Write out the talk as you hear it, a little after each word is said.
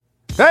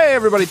Hey,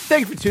 everybody.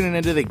 Thank you for tuning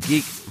into the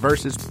Geek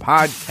Versus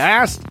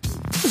podcast.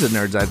 This is a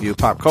Nerd's Eye View of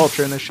Pop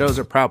Culture, and the show's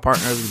a proud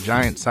partner of the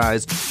Giant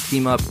Size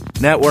Team Up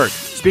Network.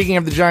 Speaking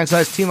of the Giant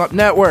Size Team Up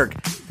Network,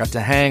 got to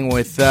hang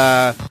with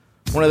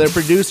one of their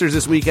producers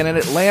this weekend at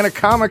Atlanta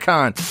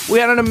Comic-Con. We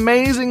had an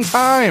amazing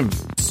time.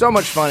 So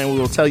much fun, and we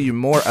will tell you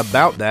more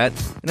about that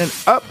in an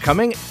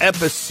upcoming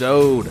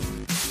episode.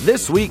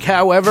 This week,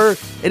 however,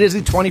 it is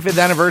the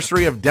 25th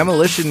anniversary of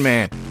Demolition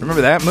Man.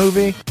 Remember that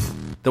movie?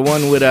 The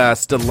one with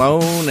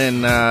Stallone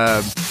and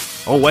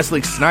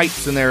Wesley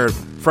Snipes, and they're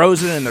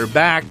frozen and they're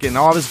back and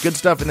all this good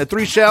stuff. And the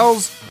Three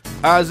Shells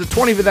is the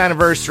 25th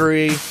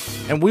anniversary,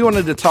 and we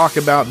wanted to talk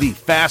about the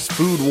fast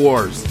food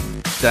wars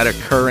that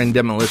occur in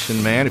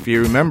Demolition Man. If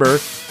you remember,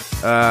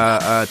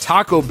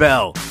 Taco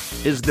Bell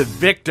is the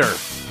victor.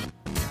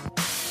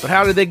 But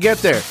how did they get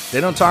there? They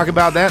don't talk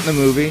about that in the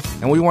movie,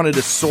 and we wanted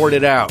to sort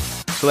it out.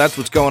 So that's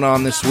what's going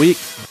on this week.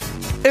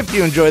 If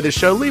you enjoy this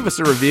show, leave us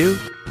a review.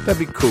 That'd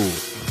be cool.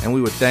 And we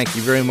would thank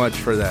you very much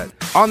for that.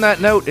 On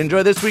that note,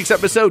 enjoy this week's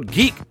episode,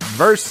 Geek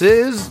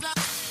versus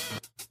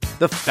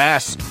the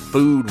Fast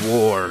Food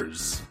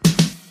Wars.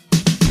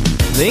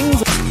 Things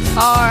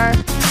are...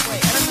 Wait,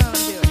 I don't know what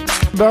I'm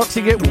doing. About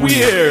to get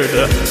weird.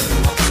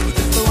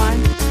 That's the line.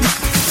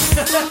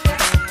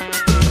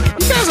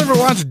 You guys ever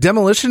watch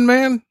Demolition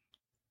Man?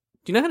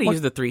 Do you know how to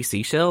use the 3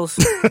 seashells?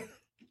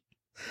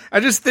 I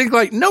just think,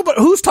 like,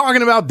 nobody... Who's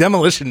talking about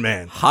Demolition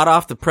Man? Hot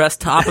off the press,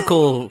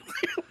 topical...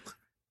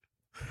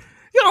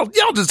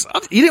 Y'all just...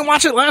 You didn't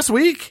watch it last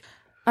week?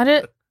 I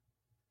did.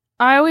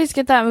 I always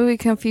get that movie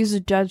confused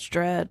with Judge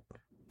Dredd.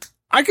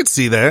 I could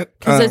see that.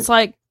 Because it's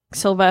like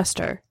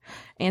Sylvester.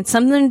 And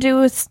something to do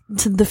with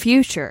the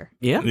future.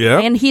 Yeah. Yeah.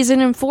 And he's an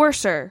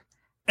enforcer.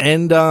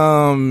 And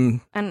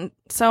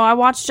so I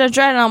watched Judge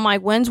Dredd and I'm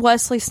like, when's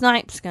Wesley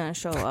Snipes going to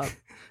show up?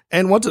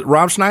 And what's it?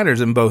 Rob Schneider's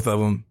in both of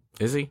them.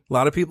 Is he? A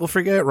lot of people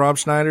forget Rob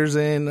Schneider's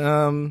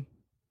in,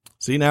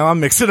 see, now I'm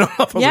mixing them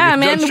up. Yeah,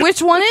 man,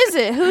 which one is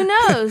it? Who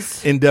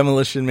knows? In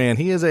Demolition Man.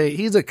 He's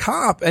a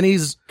cop, and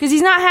he's... Because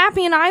he's not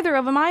happy in either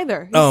of them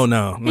either.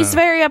 No. He's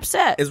very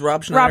upset. Is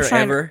Rob Schneider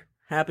ever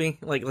happy?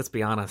 Like, let's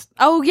be honest.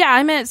 Oh, yeah,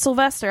 I meant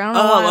Sylvester. I don't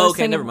know why I was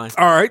okay, thinking... never mind.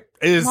 All right.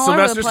 Is all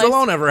over Sylvester the place.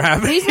 Stallone ever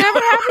happy? He's never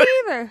happy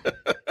either.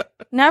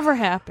 Never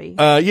happy.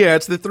 Yeah,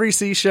 it's the 3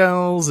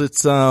 seashells.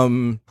 It's,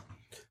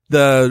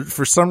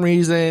 for some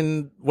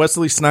reason,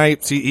 Wesley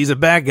Snipes, he's a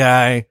bad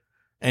guy,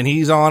 and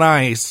he's on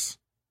ice.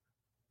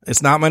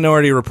 It's not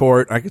Minority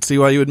Report. I could see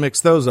why you would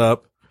mix those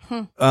up.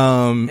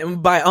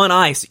 And by on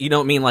ice, you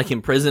don't mean like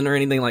in prison or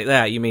anything like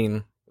that. You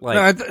mean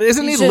like... No,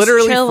 isn't he He's just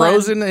literally chilling.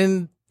 frozen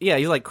in... Yeah,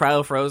 he's like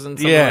cryo-frozen.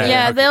 Yeah.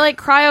 Yeah, they like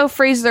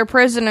cryo-freeze their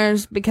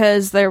prisoners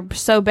because they're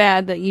so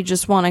bad that you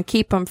just want to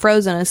keep them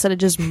frozen instead of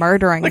just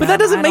murdering them. But that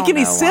doesn't I make don't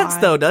any know sense,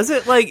 why. though, does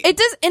it? Like It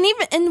does,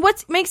 and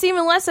what makes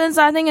even less sense,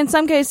 I think, in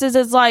some cases,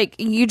 is like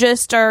you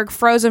just are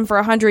frozen for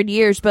 100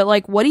 years. But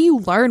like, what do you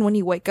learn when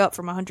you wake up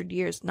from 100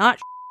 years? Not.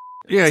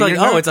 Yeah, it's like, you're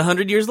not- it's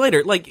 100 years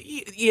later. Like,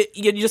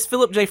 you just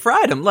Philip J.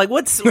 Fried him. Like,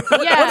 what does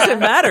it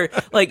matter?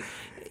 Like,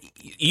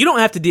 you don't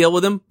have to deal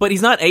with him, but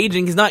he's not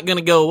aging. He's not going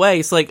to go away.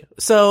 It's like,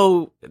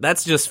 so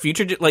that's just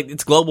future, like,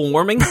 it's global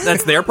warming.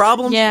 That's their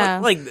problem. Yeah.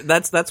 Like,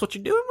 that's what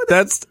you're doing with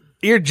it.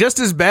 You're just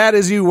as bad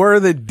as you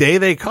were the day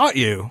they caught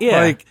you. Yeah.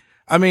 Like,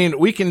 I mean,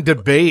 we can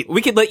debate.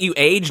 We could let you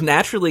age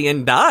naturally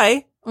and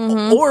die,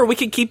 or we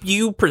could keep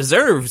you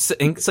preserved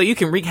so you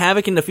can wreak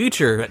havoc in the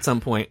future at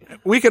some point.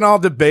 We can all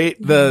debate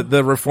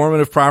the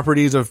reformative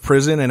properties of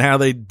prison and how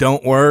they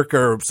don't work,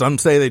 or some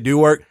say they do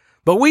work,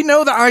 but we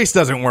know the ice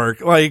doesn't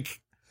work. Like,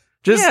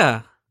 just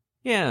yeah.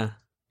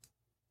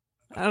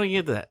 I don't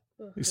get that.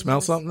 you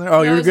smell something there?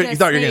 Oh, No, I you was good. gonna You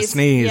thought you were gonna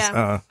sneeze. sneeze.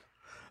 Yeah.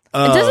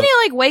 And doesn't he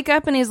like wake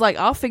up and he's like,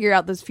 I'll figure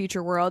out this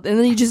future world, and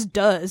then he just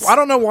does. I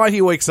don't know why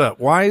he wakes up.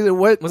 Why?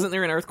 What? Wasn't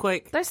there an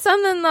earthquake? There's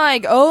something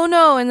like, oh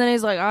no, and then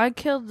he's like, I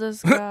killed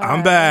this guy.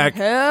 I'm back.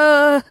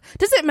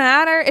 Does it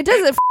matter? It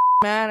doesn't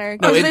matter.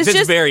 'Cause No, it's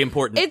just very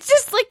important. It's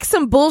just like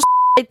some bullshit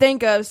I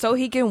think of so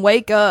he can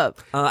wake up.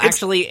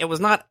 Actually, it was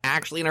not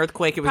actually an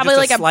earthquake. It was Probably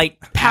just like a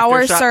slight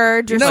Power aftershock.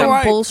 surge or You know some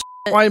why? bullshit.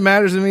 Why it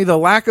matters to me? The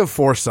lack of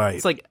foresight.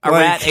 It's like a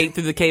rat ate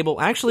through the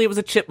cable. Actually, it was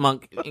a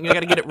chipmunk. You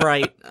got to get it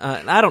right.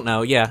 I don't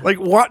know. Yeah. Like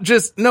what?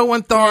 Just no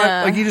one thought.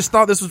 Yeah. Like you just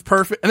thought this was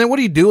perfect. And then what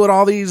do you do with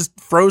all these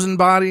frozen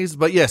bodies?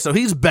 But yeah, so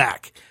he's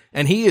back,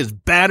 and he is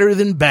badder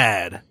than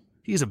bad.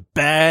 He's a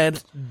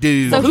bad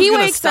dude. So who's he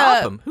gonna wakes stop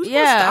up. him? Who's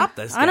gonna stop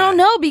this I don't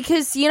guy? know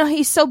because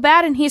he's so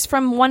bad and he's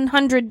from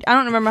 100. I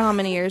don't remember how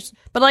many years,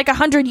 but like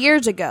 100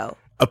 years ago.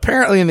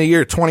 Apparently, in the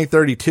year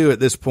 2032, at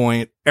this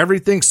point,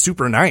 everything's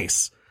super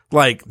nice.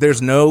 Like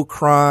there's no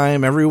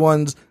crime.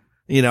 Everyone's,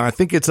 I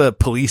think it's a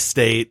police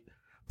state,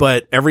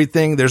 but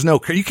everything there's no.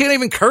 You can't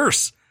even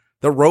curse.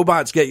 The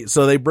robots get you.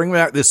 So they bring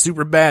back this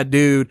super bad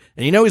dude,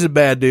 and he's a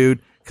bad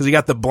dude because he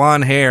got the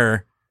blonde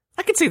hair.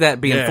 I could see that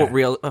being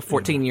Yeah.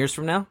 14 years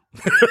from now.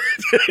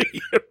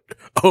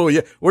 Oh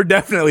yeah, we're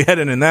definitely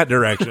heading in that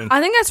direction. I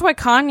think that's why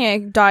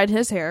Kanye dyed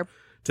his hair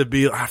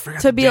I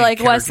forgot to the be damn like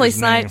Wesley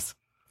character's name. Snipes.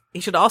 He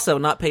should also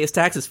not pay his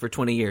taxes for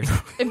 20 years.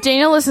 If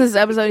Daniel listens to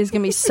this episode, he's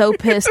going to be so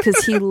pissed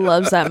because he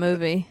loves that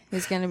movie.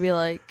 He's going to be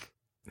like...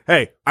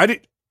 Hey,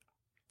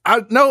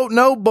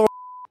 no bull.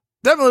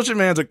 Demolition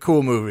Man's a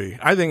cool movie.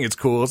 I think it's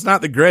cool. It's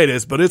not the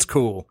greatest, but it's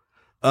cool.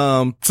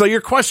 So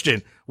your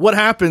question, what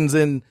happens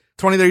in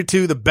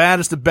 2032, the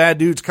baddest of bad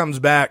dudes comes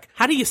back?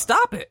 How do you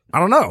stop it? I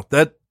don't know.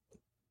 That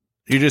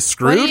you just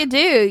screwed? What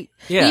do?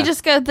 Yeah. You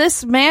just go,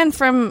 this man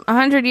from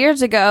 100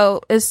 years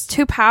ago is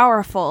too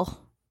powerful.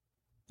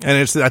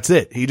 And that's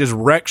it. He just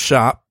wrecked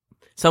shop.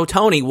 So,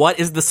 Tony, what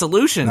is the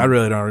solution? I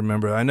really don't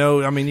remember. I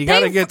know. I mean, you got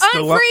to get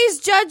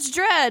unfreeze Judge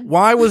Dredd.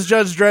 Why was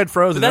Judge Dredd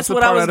frozen? That's the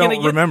what part I was don't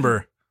gonna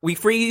remember. We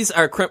freeze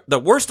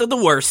the worst of the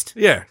worst.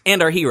 Yeah.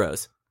 And our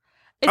heroes.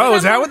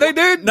 Is that what they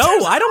did? No,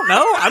 I don't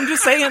know. I'm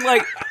just saying,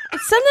 like...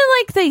 It's something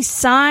like they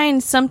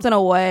sign something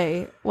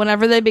away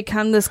whenever they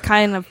become this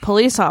kind of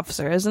police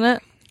officer, isn't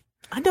it?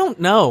 I don't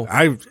know.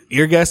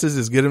 Your guess is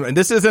as good. And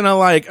this isn't a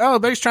like, oh,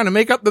 they're just trying to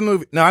make up the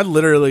movie. No, I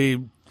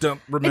literally don't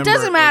remember. It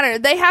doesn't matter.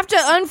 They have to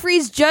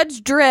unfreeze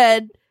Judge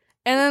Dredd,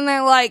 and then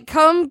they're like,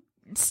 come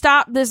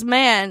stop this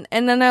man.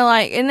 And then they're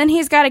like, and then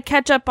he's got to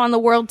catch up on the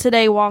world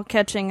today while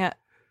catching a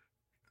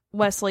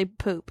Wesley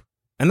poop.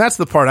 And that's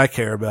the part I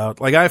care about.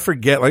 Like, I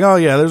forget, like, oh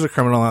yeah, there's a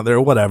criminal out there,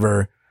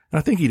 whatever. And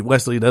I think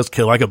Wesley does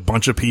kill like a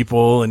bunch of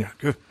people,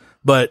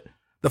 but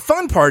the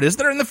fun part is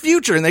they're in the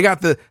future, and they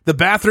got the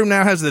bathroom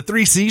now has the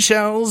 3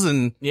 seashells,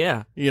 and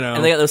yeah,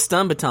 and they got those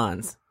stun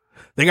batons.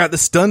 They got the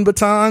stun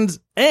batons,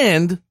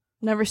 and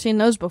never seen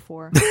those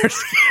before.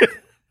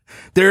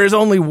 There is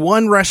only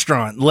one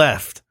restaurant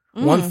left,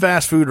 one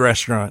fast food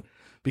restaurant,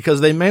 because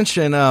they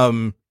mention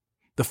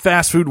the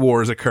fast food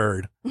wars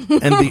occurred,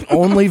 and the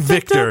only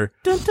victor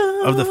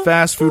of the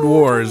fast food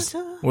wars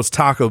was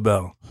Taco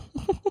Bell.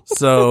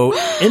 So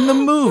in the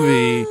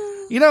movie,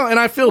 and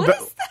I feel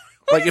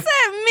What does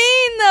that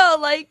mean, though?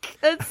 Like,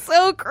 that's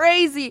so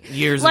crazy.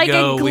 Years like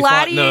ago, a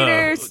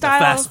gladiator we fought the style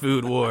fast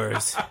food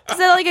wars. Is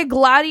it like a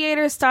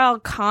gladiator style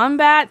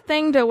combat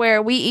thing to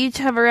where we each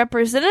have a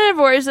representative,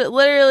 or is it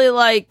literally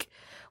like,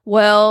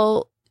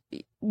 well,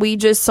 we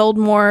just sold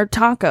more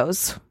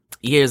tacos?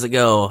 Years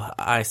ago,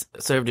 I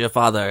served your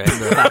father in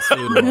the fast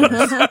food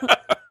wars.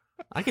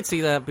 I could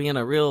see that being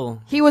a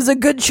real... He was a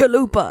good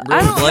chalupa.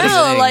 I don't bloody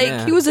know, thing, like,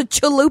 yeah. he was a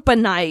chalupa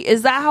knight.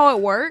 Is that how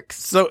it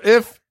works? So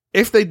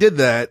if they did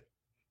that,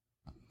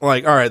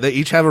 like, all right, they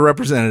each have a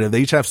representative. They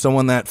each have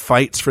someone that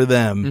fights for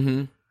them.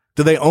 Mm-hmm.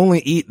 Do they only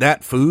eat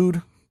that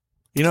food?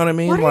 You know what I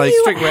mean? What like,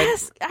 are you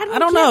ask? I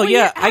don't know.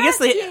 Yeah, I guess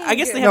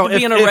they have to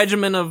be in a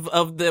regimen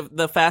of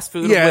the fast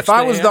food. Yeah, if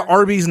I was the are.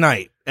 Arby's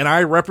knight and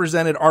I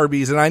represented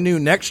Arby's and I knew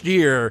next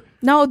year,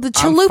 No, the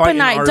I'm chalupa fighting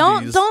knight.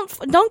 Arby's.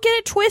 Don't get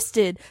it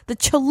twisted. The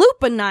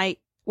chalupa knight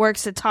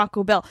works at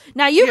Taco Bell.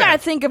 Now you Yeah, gotta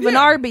think of an yeah.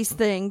 Arby's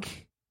thing.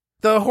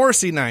 the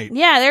horsey knight.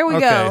 Yeah, there we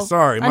go. Okay,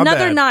 sorry, my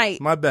Another bad.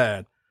 night. My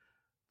bad.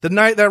 The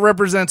knight that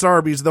represents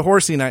Arby's, the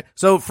horsey knight.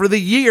 So for the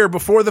year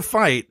before the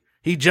fight,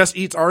 he just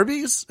eats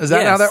Arby's? Is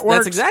that Yes, how that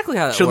works? That's exactly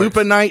how that Chalupa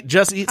works. knight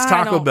just eats I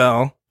Taco don't-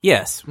 Bell.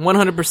 Yes,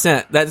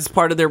 100%. That is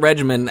part of their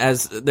regimen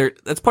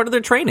that's part of their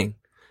training.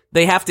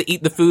 They have to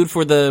eat the food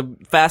for the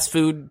fast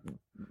food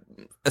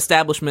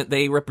establishment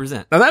they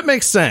represent. Now that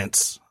makes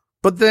sense.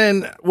 But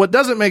then what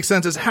doesn't make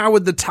sense is how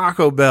would the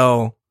Taco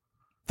Bell,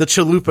 the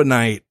Chalupa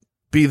knight,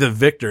 be the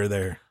victor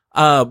there?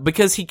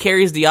 Because he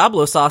carries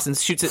Diablo sauce and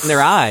shoots it in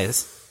their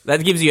eyes.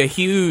 That gives you a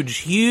huge,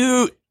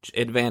 huge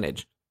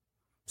advantage.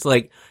 It's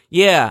like,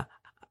 yeah,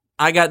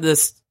 I got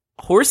this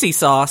horsey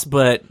sauce,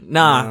 but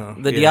nah,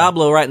 Oh, the yeah.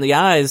 Diablo right in the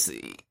eyes,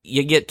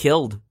 you get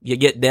killed. You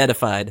get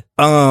deadified.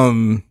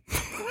 And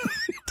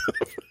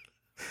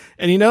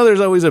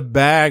there's always a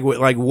bag with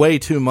like way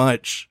too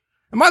much.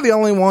 Am I the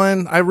only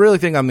one? I really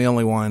think I'm the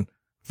only one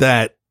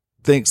that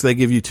thinks they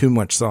give you too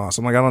much sauce.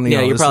 I'm like, I don't need.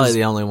 Yeah, you're probably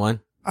the only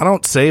one. I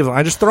don't save them.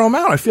 I just throw them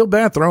out. I feel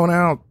bad throwing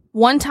out.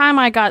 One time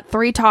I got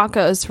 3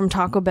 tacos from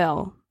Taco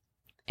Bell,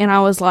 and I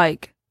was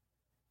like,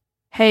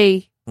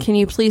 hey, can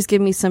you please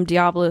give me some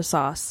Diablo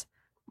sauce?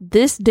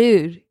 This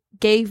dude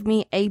gave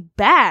me a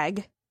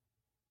bag,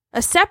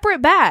 a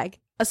separate bag,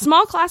 a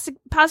small plastic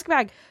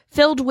bag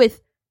filled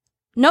with,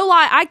 no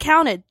lie, I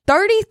counted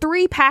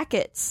 33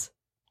 packets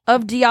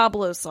of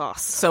Diablo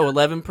sauce. So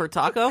 11 per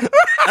taco?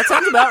 That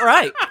sounds about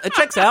right. It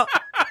checks out.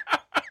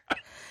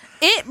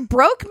 It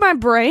broke my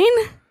brain,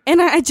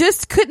 and I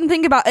just couldn't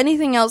think about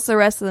anything else the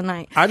rest of the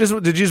night. Did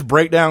you just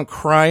break down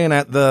crying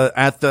at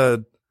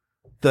the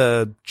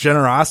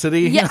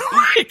generosity? Yeah.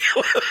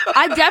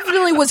 I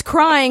definitely was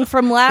crying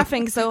from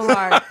laughing so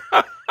hard.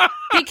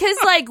 Because,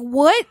 like,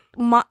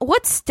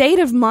 what state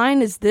of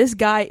mind is this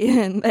guy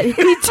in that he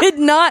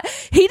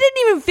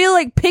didn't even feel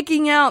like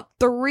picking out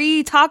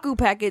 3 taco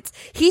packets.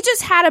 He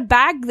just had a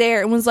bag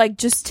there and was like,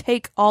 just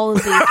take all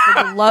of these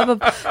for the love of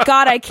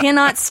God. I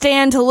cannot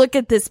stand to look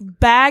at this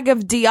bag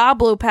of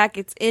Diablo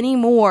packets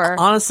anymore.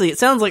 Honestly, it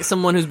sounds like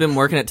someone who's been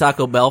working at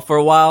Taco Bell for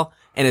a while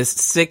and is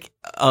sick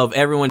of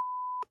everyone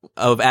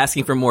of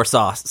asking for more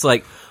sauce. It's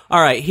like, all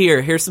right,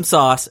 here's some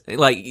sauce.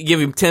 Like, you give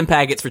him 10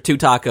 packets for 2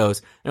 tacos.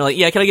 And they're like,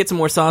 yeah, can I get some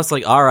more sauce?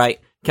 Like, all right,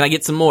 can I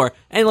get some more?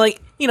 And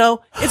like,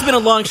 it's been a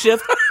long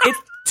shift.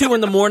 2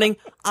 a.m.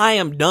 I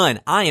am done.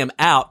 I am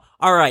out.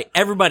 All right,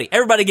 everybody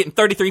getting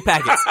 33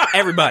 packets.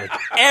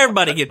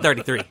 Everybody get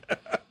 33.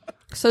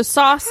 So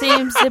sauce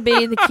seems to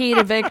be the key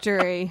to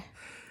victory.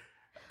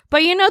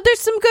 But there's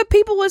some good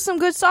people with some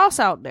good sauce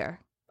out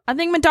there. I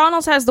think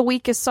McDonald's has the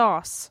weakest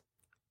sauce.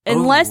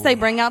 Unless they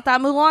bring out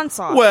that Mulan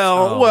sauce.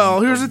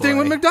 Well, here's the thing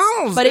with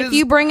McDonald's. But if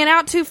you bring it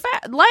out too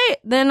late,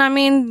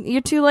 then,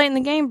 you're too late in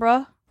the game,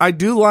 bro. I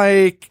do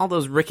like... All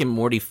those Rick and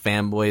Morty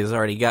fanboys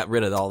already got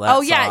rid of all that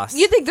sauce. Yeah.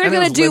 You think they're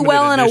going to do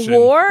well in a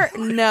war?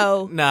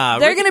 No. Nah.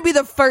 They're going to be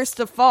the first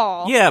to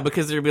fall. Yeah,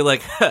 because they'll be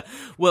like,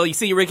 well, you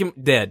see Rick and...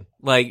 Dead.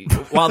 Like,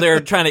 while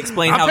they're trying to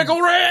explain how... Pickle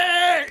Rick!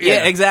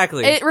 Yeah,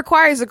 exactly. It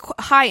requires a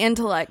high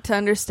intellect to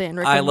understand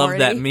Rick and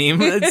Morty. I love that meme.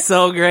 It's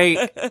so great.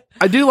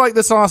 I do like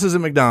the sauces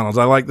at McDonald's.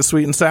 I like the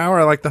sweet and sour.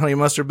 I like the honey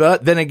mustard.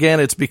 But then again,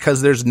 it's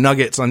because there's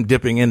nuggets I'm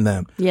dipping in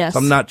them. Yes. So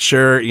I'm not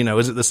sure,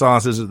 is it the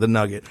sauce? Is it the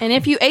nugget? And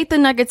if you ate the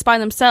nuggets by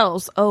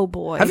themselves, oh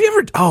boy. Have you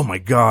ever... Oh my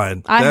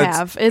God. I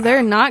have.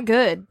 They're not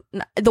good.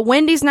 The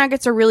Wendy's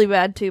nuggets are really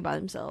bad too by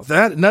themselves.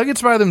 That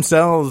nuggets by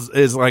themselves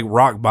is like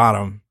rock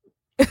bottom.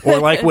 Or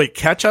like with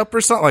ketchup or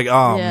something. Like,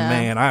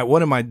 man,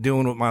 what am I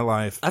doing with my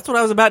life? That's what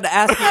I was about to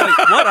ask you.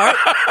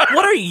 Like,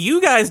 what are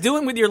you guys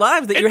doing with your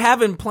lives that you're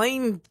having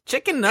plain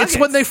chicken nuggets? It's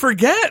when they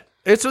forget.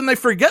 It's when they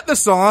forget the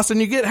sauce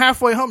and you get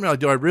halfway home. You're like,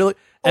 do I really?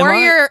 Or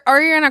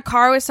you're in a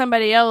car with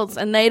somebody else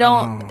and they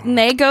don't.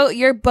 And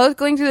you're both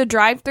going through the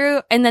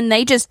drive-thru and then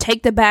they just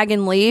take the bag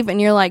and leave and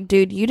you're like,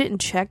 dude, you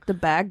didn't check the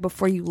bag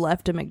before you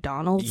left a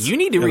McDonald's. You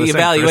need to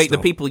reevaluate the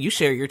people you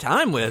share your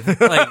time with.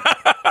 Like,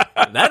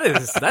 that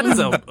is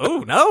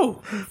oh no,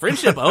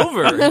 friendship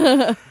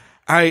over.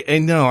 I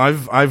know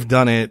I've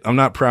done it. I'm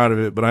not proud of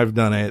it, but I've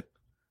done it.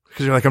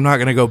 Because you're like, I'm not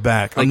going to go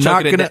back. Like I'm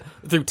not going to...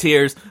 Through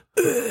tears.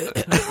 I'm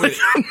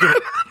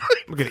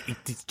going to eat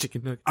these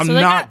chicken nuggets. I'm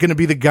not going to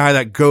be the guy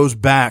that goes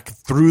back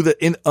through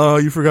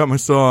you forgot my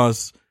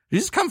sauce. You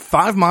just come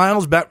 5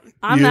 miles back.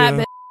 I'm that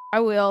bitch. I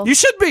will. You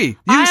should be.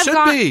 You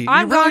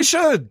really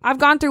should. I've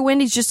gone through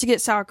Wendy's just to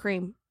get sour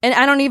cream. And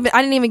I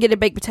didn't even get a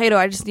baked potato.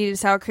 I just needed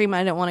sour cream.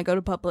 I didn't want to go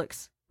to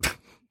Publix.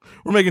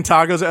 We're making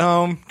tacos at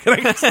home. Can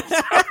I get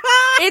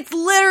It's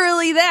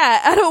literally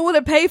that. I don't want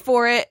to pay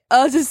for it.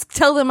 I'll just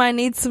tell them I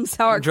need some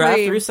sour cream.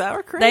 Drive-through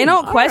sour cream? They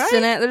don't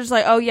question it. They're just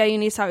like, oh yeah, you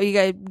need sour. You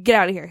gotta get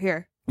out of here.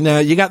 Here. No,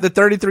 you got the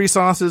 33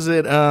 sauces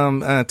at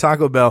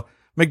Taco Bell.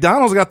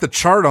 McDonald's got the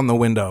chart on the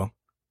window.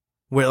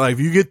 Where like, if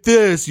you get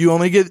this, you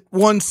only get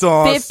one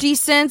sauce. 50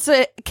 cents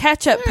a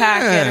ketchup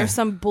packet or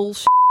some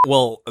bullshit.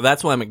 Well,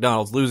 that's why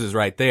McDonald's loses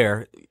right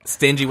there.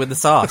 Stingy with the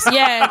sauce.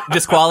 Yeah.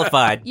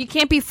 Disqualified. You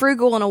can't be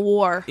frugal in a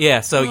war.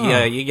 Yeah, so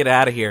yeah, you get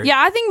out of here. Yeah,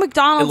 I think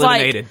McDonald's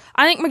eliminated.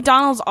 I think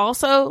McDonald's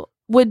also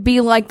would be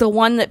like the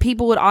one that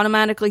people would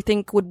automatically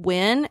think would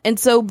win. And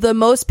so the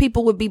most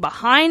people would be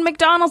behind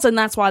McDonald's and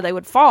that's why they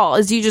would fall.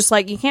 Is you just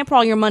like, you can't put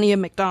all your money in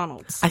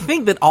McDonald's. I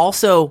think that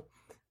also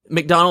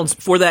McDonald's,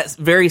 for that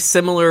very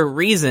similar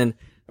reason,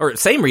 or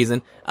same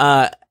reason,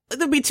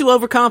 they'd be too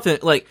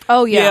overconfident. Like,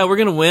 oh yeah, we're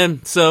gonna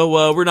win,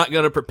 so we're not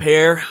gonna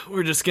prepare.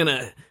 We're just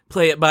gonna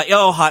play it by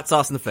hot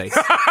sauce in the face.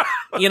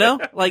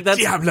 Like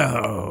that's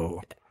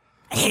Diablo.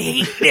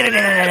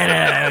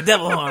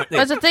 Devil horn.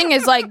 But the thing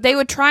is, like, they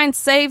would try and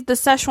save the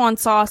Szechuan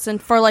sauce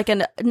and for like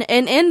an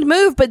end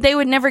move, but they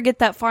would never get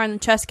that far in the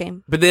chess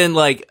game. But then,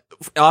 like,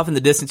 off in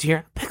the distance, you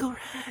hear pickle red.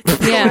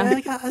 Yeah. And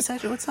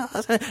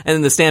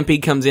then the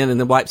stampede comes in and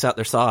then wipes out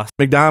their sauce.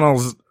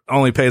 McDonald's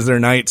only pays their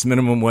knights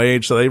minimum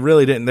wage, so they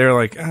really didn't. They're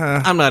like,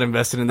 I'm not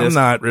invested in this. I'm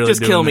not really.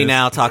 Just kill me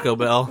now, Taco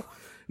Bell.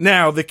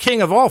 Now, the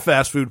king of all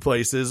fast food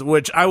places,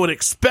 which I would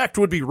expect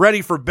would be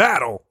ready for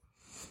battle,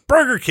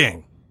 Burger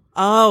King.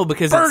 Oh,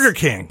 because Burger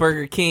King.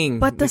 Burger King.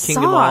 But the king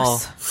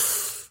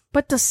sauce.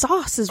 But the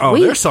sauce is weak. Oh,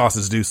 their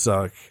sauces do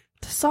suck.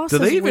 The sauce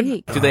is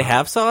weak. Do they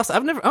have sauce?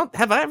 Have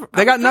I ever?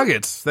 They got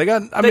nuggets. They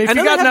got, if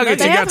you got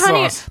nuggets, you got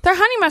sauce. Their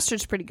honey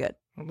mustard's pretty good.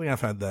 I don't think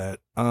I've had that.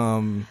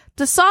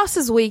 The sauce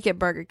is weak at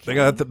Burger King.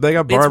 They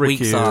got barbecue.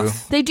 It's weak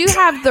sauce. They do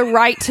have the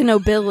right to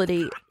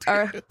nobility.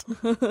 No.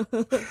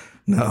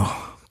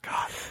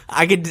 God.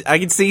 I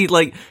could see,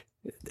 like,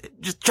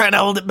 just trying to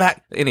hold it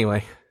back.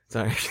 Anyway,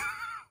 sorry.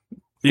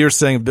 You were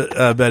saying,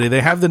 Betty, they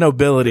have the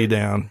nobility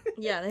down.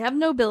 Yeah, they have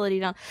nobility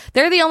down.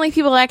 They're the only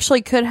people that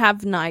actually could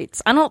have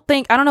knights. I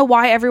don't know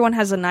why everyone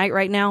has a knight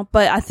right now,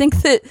 but I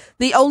think that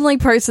the only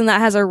person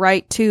that has a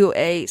right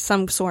to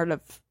some sort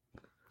of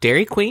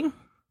Dairy Queen?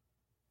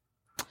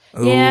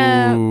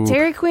 Yeah, Ooh.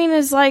 Dairy Queen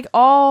is like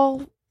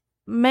all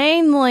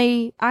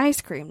mainly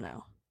ice cream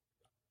though.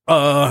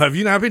 Have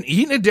you not been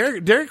eating a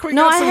Dairy Queen?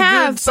 No, got I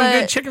have some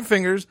good chicken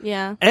fingers.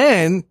 Yeah.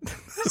 And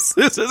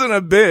this isn't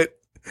a bit.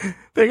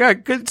 They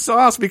got good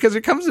sauce because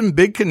it comes in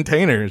big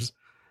containers.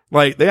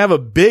 Like, they have a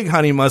big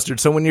honey mustard,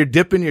 so when you're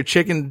dipping your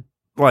chicken,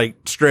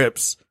 like,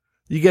 strips,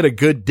 you get a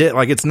good dip.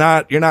 Like,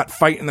 you're not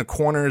fighting the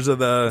corners of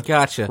the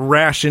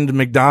rationed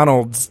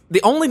McDonald's.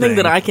 The only thing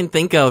that I can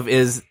think of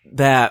is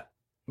that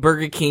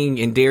Burger King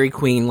and Dairy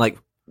Queen, like,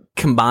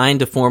 combine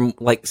to form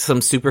like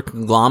some super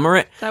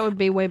conglomerate. That would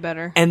be way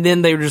better. And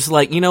then they were just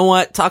like, you know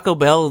what? Taco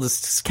Bell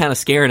is kind of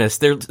scaring us.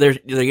 They're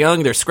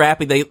young, they're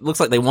scrappy. Looks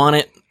like they want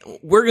it.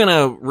 We're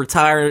gonna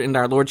retire into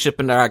our lordship,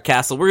 into our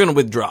castle. We're gonna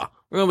withdraw.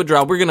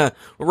 We're gonna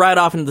ride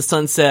off into the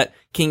sunset,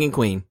 king and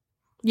queen.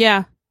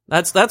 Yeah.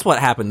 That's what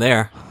happened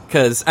there.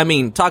 Because I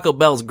mean, Taco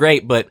Bell's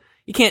great, but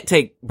you can't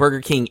take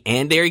Burger King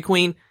and Dairy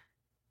Queen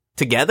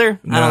together.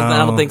 I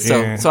don't think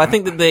so. Yeah. So I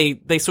think that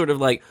they sort of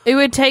like, It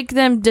would take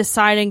them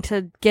deciding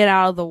to get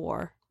out of the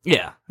war.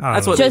 yeah, I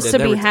that's don't what know. they Just did. to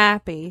They be were-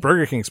 happy.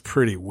 Burger King's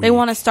pretty weak. They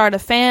want to start a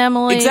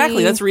family.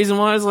 Exactly. That's the reason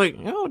why I was like,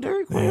 oh,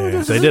 Dairy Queen.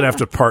 Yeah, they did have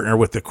to partner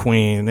with the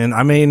queen. And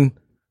I mean,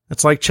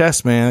 it's like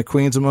chess, man. The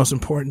queen's the most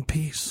important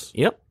piece.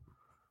 Yep.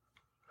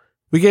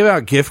 We gave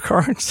out gift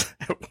cards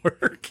at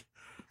work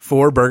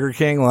for Burger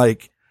King.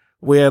 Like,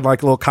 we had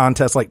like a little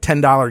contest, like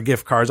 $10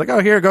 gift cards. Like, oh,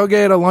 here, go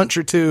get a lunch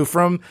or two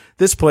from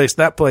this place,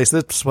 that place,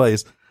 this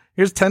place.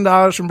 Here's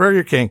 $10 from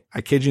Burger King.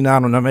 I kid you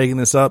not, I'm not making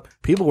this up.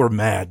 People were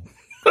mad.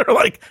 They're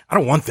like, I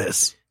don't want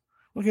this.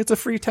 Look, it's a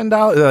free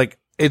 $10. They're like,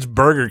 it's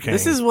Burger King.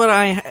 This is what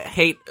I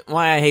hate.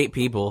 Why I hate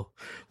people.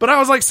 But I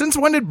was like, since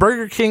when did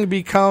Burger King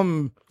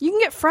become You can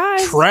get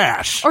fries.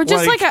 trash? Or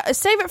just like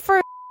save it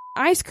for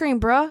ice cream,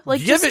 bruh. Like,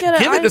 give just it, get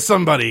give it to ice-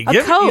 somebody. a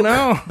Give, Coke. you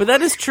know. But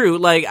that is true.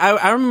 Like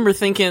I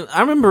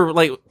remember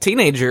like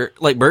teenager,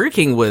 like Burger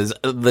King was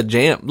the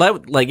jam.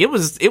 Like it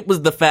was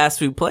the fast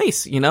food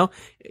place. You know,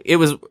 it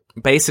was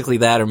basically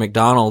that or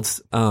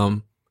McDonald's.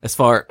 As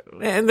far,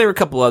 and there were a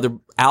couple other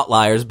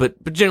outliers,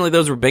 but generally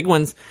those were big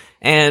ones.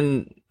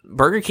 And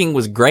Burger King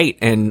was great.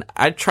 And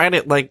I tried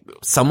it like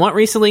somewhat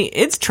recently.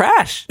 It's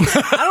trash.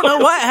 I don't know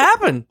what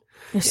happened.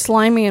 It's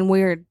slimy and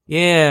weird.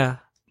 Yeah,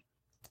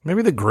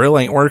 Maybe the grill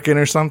ain't working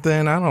or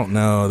something. I don't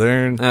know. I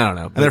don't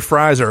know. And their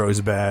fries are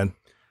always bad.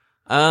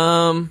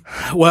 Um,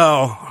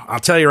 Well, I'll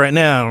tell you right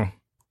now,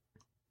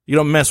 you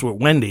don't mess with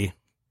Wendy.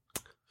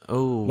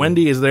 oh,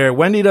 Wendy is there.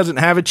 Wendy doesn't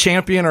have a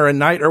champion or a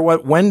knight or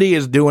what. Wendy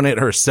is doing it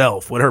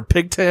herself with her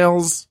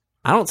pigtails.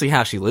 I don't see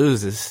how she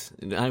loses.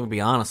 I would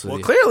be honest with Well,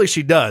 you. clearly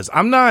she does.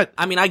 I'm not.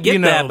 I mean, I get you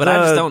know, that, but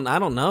I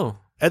don't know.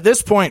 At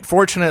this point,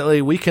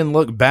 fortunately, we can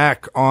look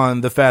back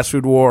on the fast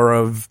food war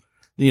of,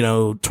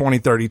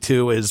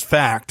 2032 as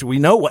fact. We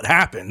know what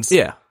happens.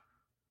 Yeah.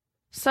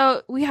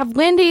 So we have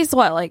Wendy's,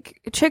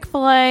 like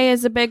Chick-fil-A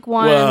is a big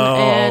one, Well,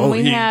 and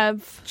we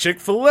have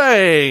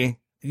Chick-fil-A.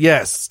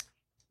 Yes.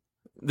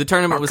 The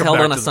tournament I'll was come held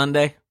back on a to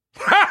Sunday.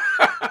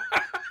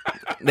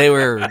 They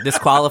were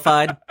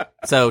disqualified,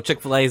 so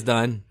Chick-fil-A's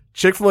done.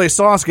 Chick-fil-A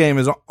sauce game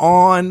is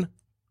on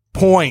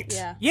point.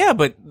 Yeah,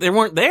 but they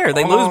weren't there.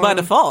 They lose by On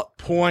default.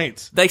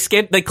 Point. They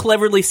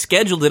cleverly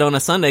scheduled it on a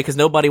Sunday because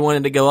nobody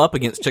wanted to go up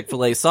against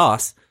Chick-fil-A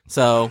sauce.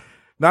 So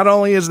Not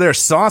only is their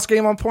sauce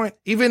game on point,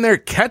 even their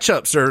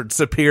ketchups are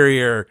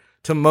superior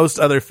to most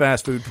other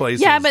fast food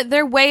places. Yeah, but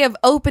their way of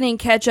opening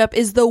ketchup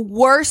is the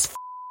worst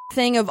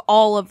thing of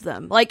all of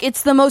them. Like,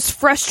 it's the most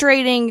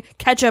frustrating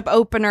ketchup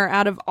opener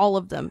out of all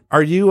of them.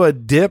 Are you a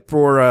dip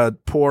or a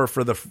pour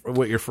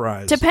with your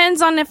fries?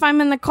 Depends on if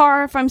I'm in the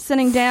car, if I'm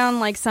sitting down,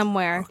 like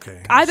somewhere.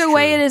 Okay, Either that's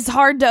way, true. it is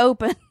hard to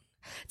open.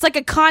 It's like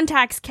a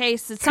contacts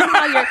case. That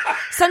somehow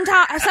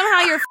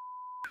your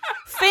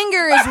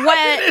finger is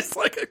wet. It's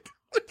like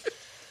a...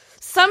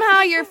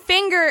 Somehow your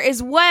finger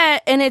is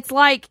wet, and it's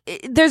like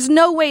there's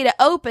no way to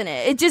open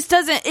it. It just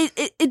doesn't.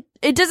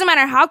 It doesn't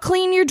matter how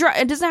clean your dry.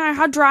 It doesn't matter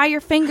how dry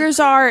your fingers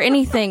are or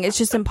anything. It's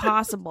just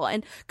impossible.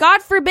 And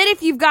God forbid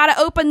if you've got to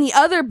open the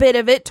other bit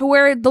of it to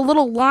where the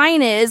little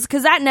line is,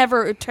 because that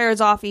never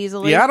tears off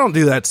easily. Yeah, I don't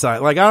do that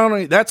side. Like, I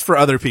don't. That's for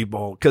other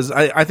people because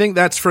I think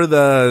that's for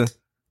the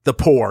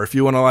poor. If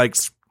you want to like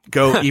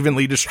go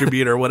evenly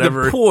distribute or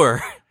whatever.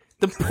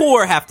 The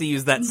poor have to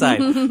use that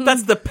side.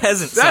 That's the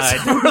peasant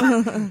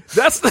side.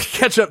 That's the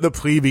ketchup the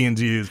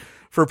plebeians use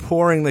for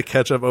pouring the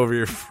ketchup over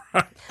your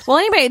fries. Well,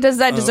 anybody that does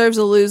that deserves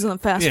to lose in the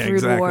fast Yeah, food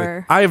exactly.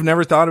 war. I have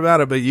never thought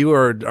about it, but you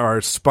are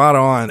spot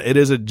on. It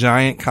is a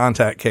giant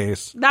contact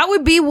case. That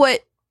would be what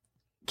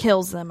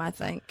kills them, I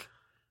think.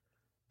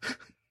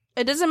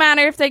 It doesn't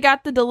matter if they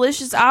got the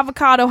delicious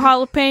avocado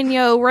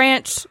jalapeno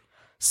ranch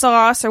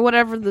sauce or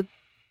whatever the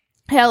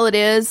hell it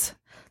is,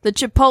 the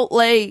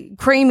chipotle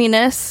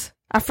creaminess.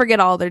 I forget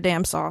all their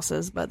damn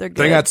sauces, but they're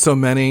good. They got so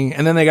many,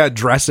 and then they got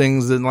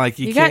dressings, and like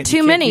you can't, got too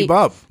you can't many. keep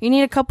up. You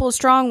need a couple of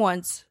strong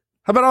ones.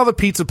 How about all the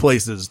pizza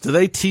places? Do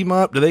they team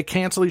up? Do they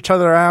cancel each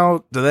other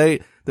out?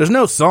 There's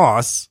no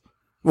sauce.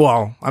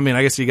 Well, I mean,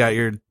 I guess you got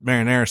your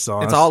marinara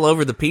sauce. It's all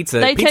over the pizza.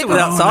 They Pizza take-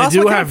 without Oh, sauce. They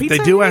do What kind have of pizza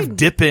they do are have you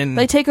dipping.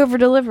 They take over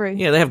delivery.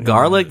 Yeah, they have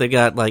garlic. They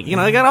got they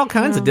got all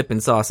kinds of dipping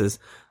sauces.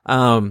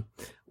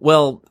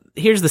 Well,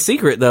 here's the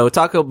secret though.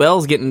 Taco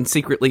Bell's getting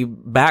secretly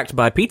backed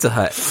by Pizza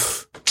Hut.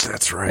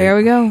 That's right. There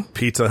we go.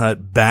 Pizza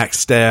Hut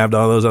backstabbed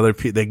all those other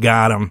people. They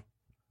got them.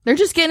 They're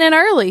just getting in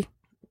early.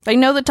 They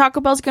know that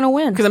Taco Bell's going to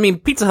win. Because I mean,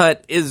 Pizza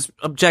Hut is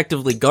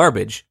objectively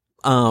garbage.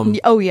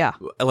 Oh, yeah.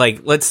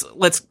 Like let's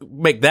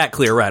make that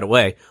clear right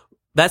away.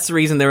 That's the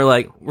reason they were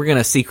like, we're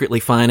gonna secretly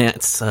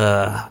finance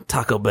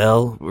Taco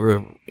Bell.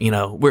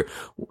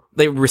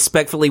 They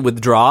respectfully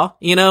withdraw,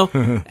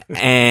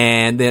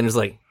 and then it's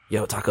like,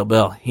 yo, Taco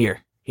Bell,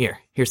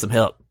 here's some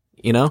help,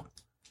 you know?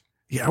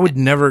 Yeah, I would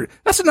never.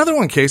 That's another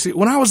one, Casey.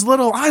 When I was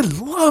little, I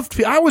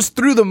loved. I was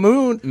through the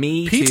moon.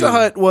 Me Pizza too.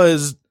 Hut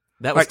was.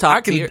 That was like, top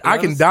I can tier. I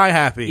can die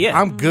happy. Yeah.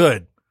 I'm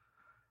good.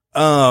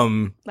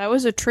 That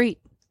was a treat.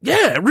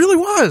 Yeah, it really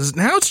was.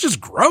 Now it's just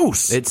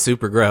gross. It's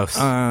super gross.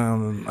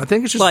 I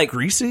think it's just Like-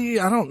 greasy.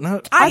 I don't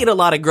know. I eat a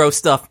lot of gross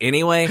stuff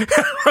anyway, and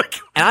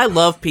I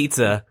love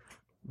pizza,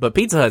 but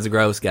Pizza Hut's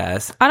gross,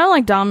 guys. I don't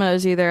like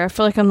Domino's either. I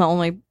feel like I'm the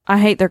only. I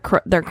hate their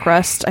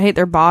crust. I hate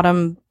their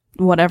bottom.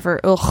 Whatever.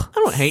 Ugh. I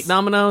don't hate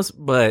Domino's,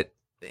 but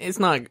it's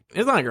not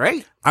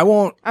great. I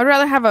won't. I'd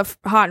rather have a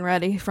hot and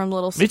ready from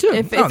Little. Me too.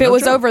 If No, it no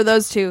was joke. over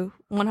those two,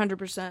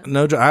 100%.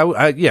 No,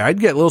 I'd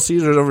get Little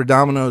Caesars over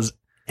Domino's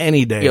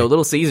any day. Yo,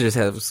 Little Caesars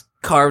has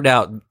carved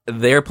out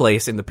their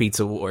place in the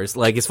pizza wars.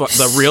 Like, as far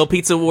the real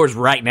pizza wars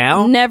right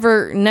now.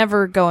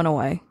 Never going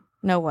away.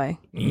 No way.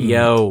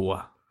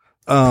 Yo,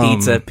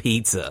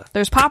 pizza.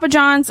 There's Papa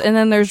John's and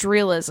then there's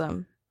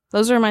Realism.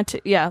 Those are my two.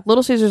 Yeah,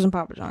 Little Caesars and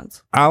Papa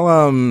John's. I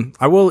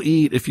will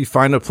eat if you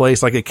find a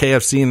place like a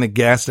KFC in the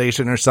gas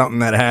station or something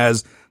that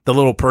has the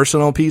little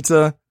personal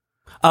pizza.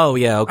 Oh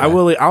yeah, okay.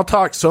 I'll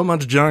talk so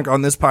much junk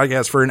on this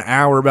podcast for an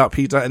hour about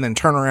pizza and then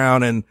turn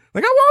around and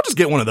like, oh, well, I'll just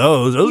get one of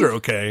those. Those are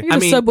okay. I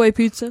mean, Subway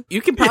pizza.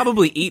 You can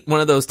probably eat one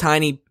of those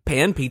tiny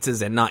pan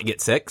pizzas and not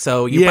get sick,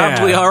 so you're Yeah.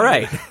 probably all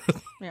right.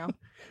 Yeah.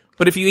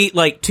 But if you eat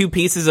like 2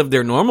 pieces of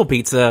their normal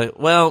pizza,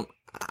 well,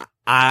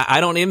 I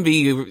don't envy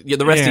you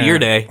the rest of your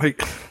day.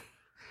 Like,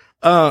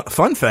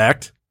 fun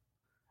fact,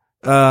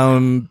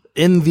 in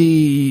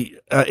the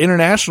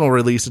international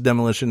release of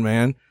Demolition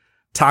Man,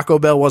 Taco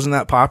Bell wasn't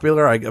that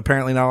popular.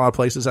 Apparently not a lot of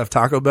places have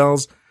Taco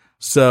Bells,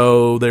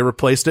 so they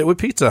replaced it with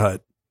Pizza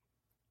Hut.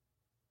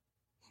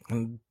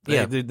 And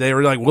they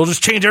were like, we'll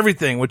just change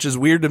everything, which is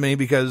weird to me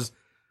because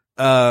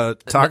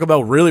Taco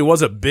Bell really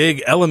was a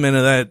big element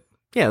of that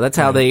Yeah, that's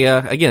how they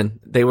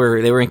they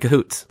were in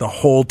cahoots. the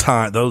whole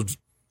time. Those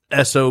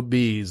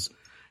SOBs.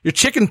 Your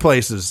chicken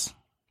places.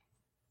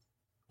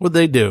 What'd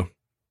they do?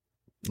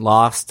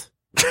 Lost.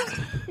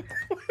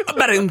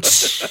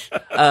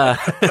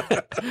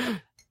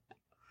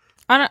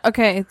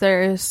 Okay,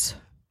 there's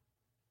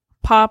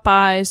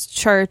Popeyes,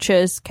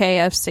 Church's,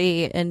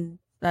 KFC, and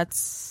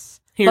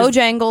that's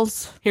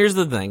Bojangles. Here's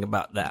the thing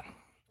about that.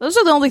 Those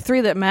are the only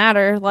 3 that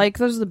matter. Like,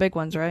 those are the big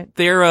ones, right?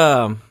 Their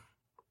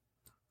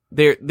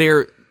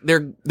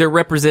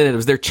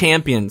representatives, their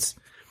champions,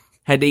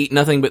 had to eat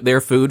nothing but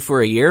their food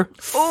for a year.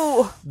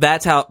 Oh,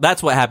 That's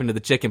what happened to the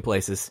chicken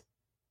places.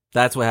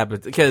 That's what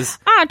happened because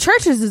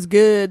Church's is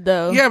good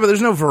though. Yeah, but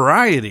there's no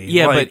variety.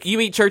 yeah, Like, but you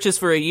eat churches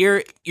for a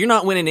year, you're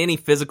not winning any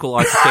physical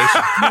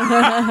altercation.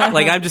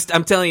 Like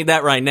I'm telling you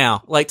that right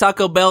now. Like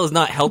Taco Bell is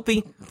not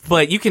healthy,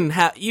 but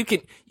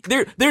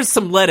there's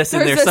some lettuce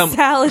in There's there, a some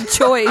salad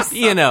choice.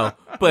 you know.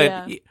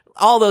 But Yeah.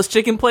 all those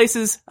chicken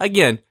places,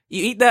 again,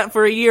 you eat that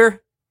for a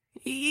year,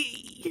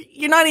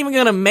 you're not even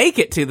gonna make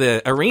it to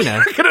the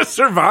arena. you're gonna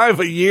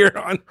survive a year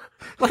on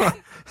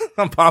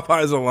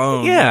Popeyes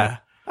alone. Yeah.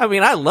 I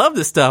mean, I love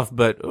this stuff,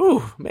 but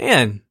ooh,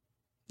 man.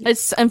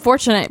 It's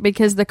unfortunate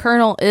because the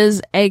Colonel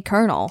is a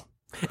Colonel.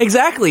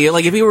 Exactly.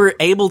 Like if he were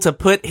able to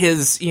put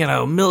his,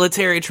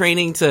 military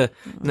training to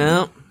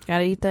no.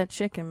 Gotta eat that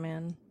chicken,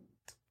 man.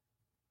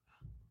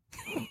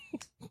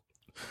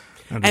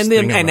 I'm just And then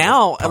thinking and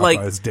about now like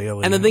Popeyes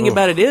daily. and the thing Ugh.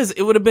 about it is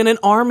it would have been an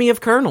army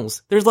of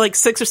colonels. There's like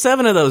 6 or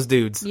 7 of those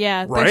dudes.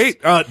 Yeah. Right?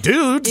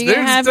 Dudes, You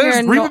can have there's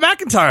your Reba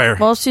McEntire.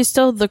 Well, she's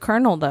still the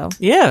Colonel though.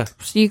 Yeah.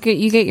 So you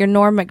get your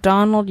Norm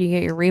Macdonald, you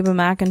get your Reba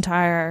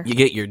McEntire. You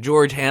get your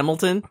George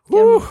Hamilton,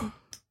 Woo.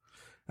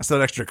 That's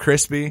that extra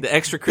crispy. the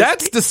extra crispy.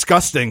 That's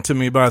disgusting to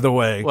me, by the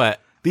way. what?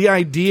 The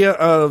idea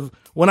of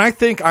when I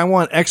think I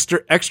want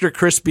extra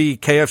crispy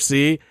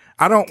KFC,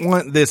 I don't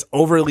want this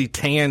overly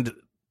tanned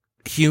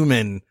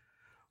human.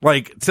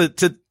 Like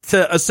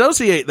to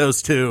associate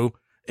those two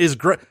is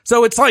great.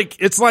 So it's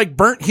like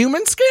burnt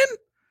human skin.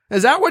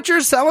 Is that what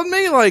you're selling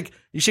me? Like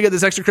you should get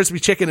this extra crispy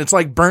chicken. It's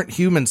like burnt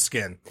human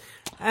skin.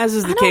 As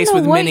is the I don't case know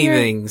with what many you're-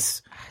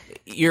 things,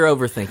 you're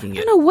overthinking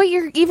I it. don't know what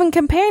you're even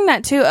comparing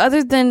that to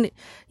other than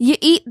you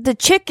eat the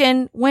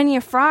chicken when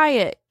you fry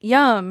it.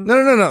 Yum.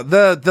 No.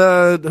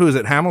 The who is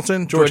it?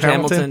 Hamilton? George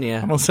Hamilton, yeah.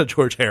 I almost said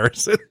George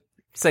Harrison.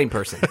 Same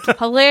person.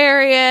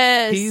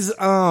 Hilarious. He's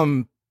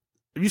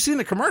have you seen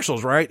the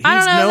commercials, right? He's I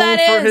don't know who known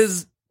that for is.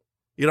 his.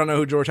 You don't know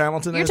who George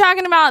Hamilton You're is?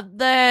 talking about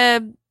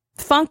the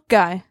funk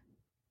guy.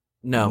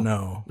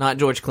 No, not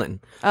George Clinton.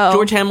 Oh.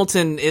 George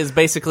Hamilton is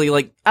basically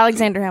like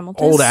Alexander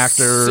Hamilton. Old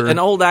actor. an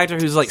old actor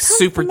who's like Sounds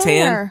super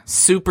familiar.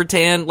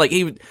 tan. Like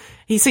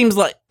he seems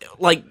like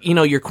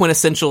your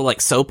quintessential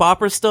like soap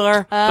opera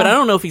star. But I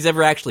don't know if he's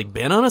ever actually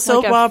been on a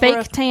soap like a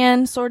opera. fake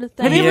tan sort of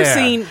thing. Have you ever Yeah.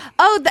 seen?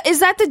 Oh,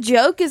 is that the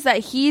joke? Is that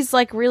he's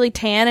like really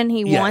tan and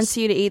he Yes. wants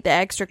you to eat the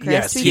extra crispy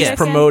Yes, he's chicken?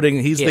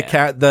 promoting. He's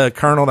Yeah. the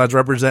colonel that's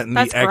representing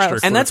That's the extra.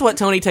 gross. And that's what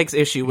Tony takes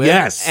issue with.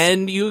 Yes.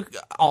 and you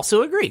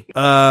also agree.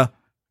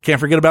 Can't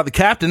forget about the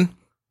captain,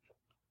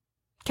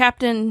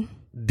 Captain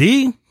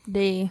D.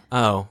 D.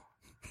 Oh,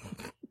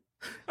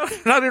 I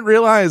didn't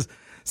realize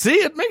See,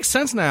 it makes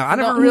sense now. I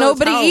never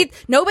realized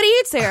nobody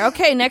eats there.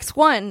 Okay, next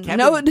one.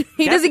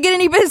 He doesn't get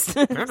any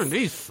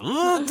business.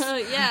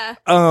 Yeah.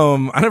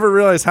 I never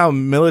realized how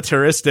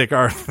militaristic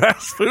our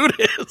fast food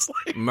is.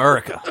 Like,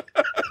 America.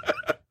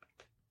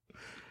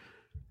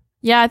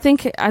 Yeah, I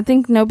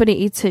think nobody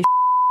eats his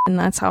and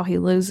that's how he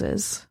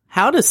loses.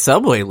 How does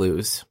Subway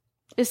lose?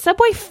 Is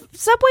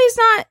Subway's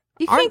not?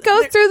 You can't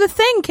go through the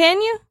thing,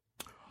 can you?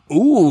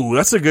 Ooh,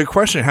 that's a good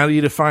question. How do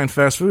you define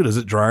fast food? Is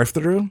it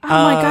drive-through? Oh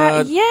my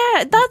god,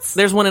 yeah,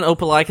 There's one in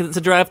Opelika that's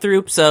a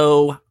drive-through,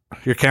 so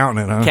you're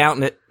counting it, huh?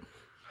 Counting it.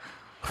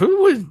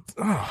 Who would?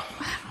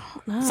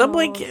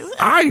 Subway.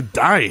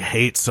 I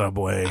hate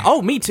Subway.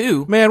 Oh, me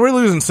too. Man, we're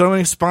losing so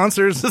many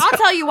sponsors. I'll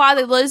tell you why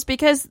they lose,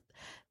 because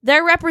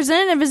their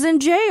representative is in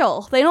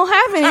jail. They don't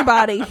have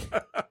anybody.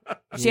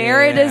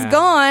 Jared is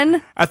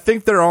gone. I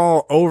think they're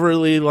all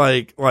overly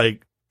like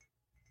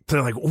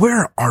they're like,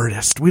 we're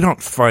artists. We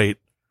don't fight.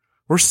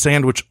 We're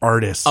sandwich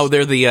artists. Oh,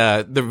 they're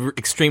the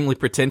extremely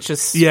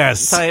pretentious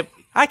type.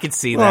 I could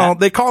see that. Well,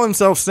 they call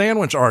themselves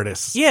sandwich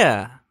artists.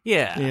 Yeah.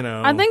 You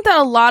know. I think that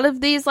a lot of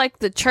these, like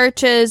the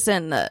churches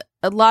and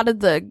a lot of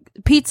the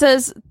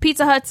Pizza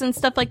Huts and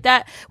stuff like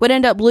that, would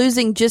end up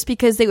losing just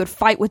because they would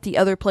fight with the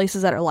other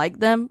places that are like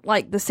them,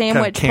 like the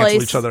sandwich cancel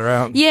place. each other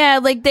out. Yeah,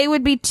 like they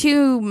would be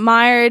too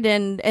mired,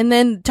 and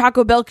then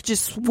Taco Bell could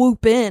just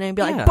swoop in and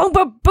be like, boom,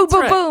 boom, boom,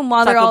 boom, boom,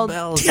 while they're all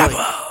Diablo.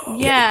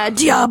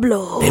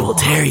 Diablo. They will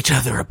tear each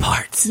other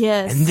apart.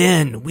 Yes, and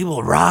then we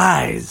will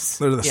rise.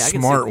 They're the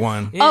smart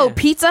one. Yeah. Oh,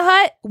 Pizza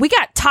Hut, we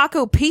got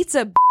Taco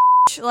Pizza.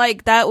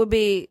 Like that would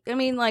be, I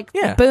mean, like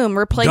boom,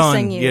 replacing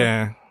Done. you.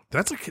 Yeah,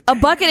 that's a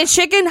bucket of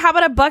chicken. How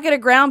about a bucket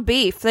of ground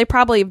beef? They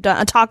probably have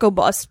done a taco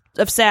bus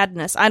of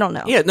sadness. I don't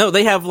know. Yeah, no,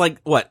 they have like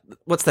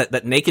what's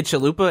that naked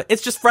chalupa?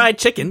 It's just fried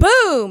chicken.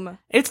 Boom!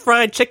 It's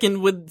fried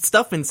chicken with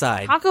stuff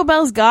inside. Taco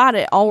Bell's got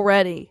it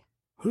already.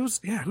 Who's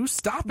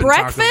stopping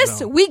breakfast? Taco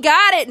Bell? We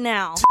got it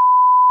now.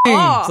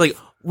 It's like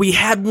we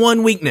had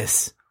one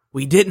weakness.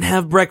 We didn't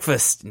have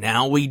breakfast.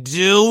 Now we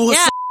do.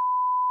 Yeah.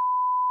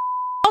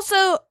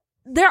 Also,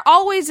 there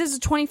always is a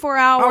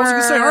 24-hour. I was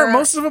gonna say, aren't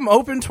most of them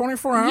open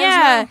 24 hours?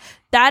 Yeah, now?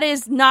 that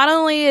is not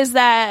only is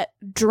that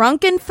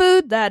drunken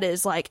food, that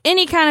is like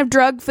any kind of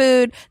drug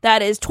food.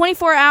 That is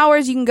 24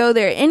 hours. You can go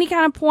there at any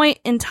kind of point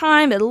in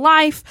time in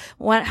life,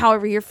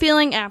 however you're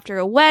feeling, after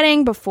a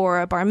wedding, before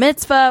a bar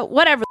mitzvah,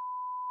 whatever.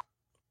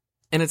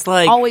 And it's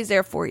like always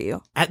there for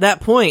you at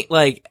that point.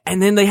 Like,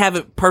 and then they have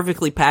it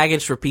perfectly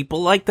packaged for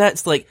people like that.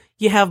 It's like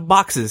you have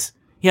boxes.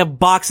 You have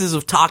boxes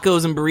of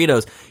tacos and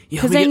burritos.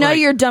 Because they know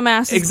your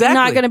dumbass is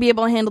not going to be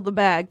able to handle the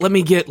bag. Let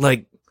me get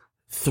like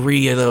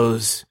 3 of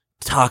those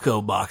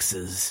taco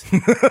boxes.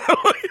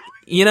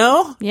 You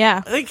know? Yeah.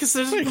 Box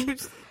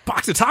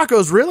of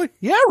tacos, really?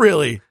 Yeah,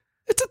 really.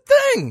 It's a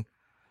thing.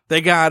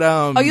 They got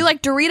Oh, you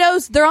like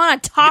Doritos? They're on a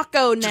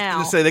taco now.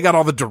 Just to say, they got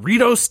all the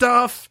Dorito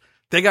stuff.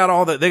 They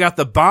got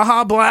the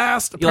Baja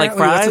Blast. You like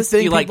fries?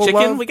 You like chicken?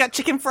 Love. We got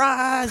chicken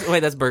fries. Oh,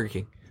 wait, that's Burger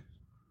King.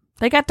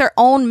 They got their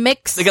own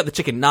mix. They got the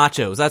chicken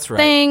nachos. That's right.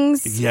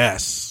 Things.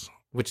 Yes.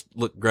 Which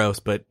look gross,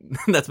 but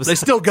that's they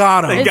still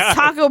got them. It's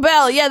Taco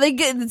Bell. Yeah,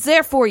 it's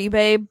there for you,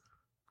 babe.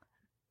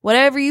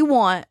 Whatever you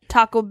want,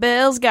 Taco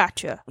Bell's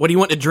got you. What do you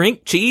want to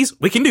drink? Cheese?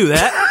 We can do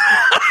that.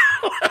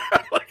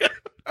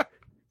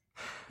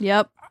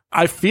 Yep.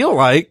 I feel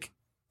like.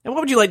 And what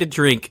would you like to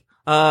drink?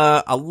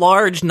 A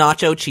large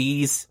nacho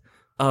cheese.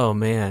 Oh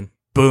man.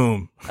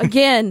 Boom.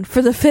 Again,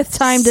 for the 5th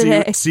time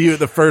today. See you at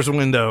the first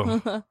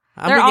window.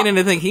 I'm beginning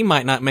to think he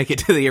might not make it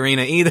to the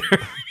arena either.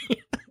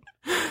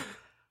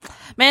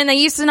 Man, they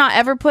used to not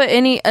ever put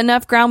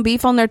enough ground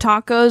beef on their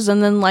tacos,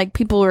 and then like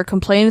people were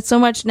complaining so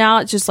much. Now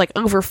it's just like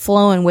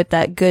overflowing with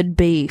that good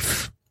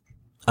beef.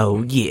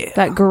 Oh yeah,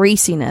 that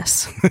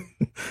greasiness.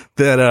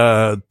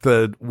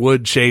 The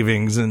wood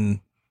shavings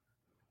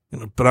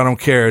but I don't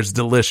care. It's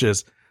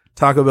delicious.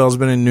 Taco Bell's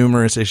been in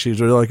numerous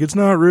issues where they're like, it's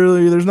not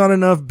really, there's not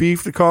enough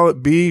beef to call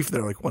it beef.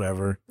 They're like,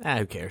 whatever.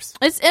 Who cares?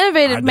 It's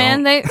innovative,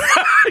 man. They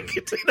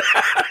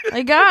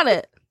got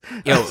it.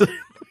 Yo,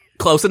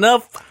 close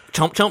enough.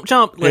 Chomp, chomp,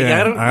 chomp. Like,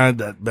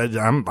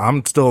 yeah,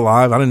 I'm still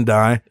alive. I didn't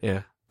die.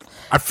 Yeah.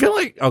 I feel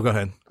like, go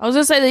ahead. I was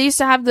going to say they used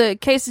to have the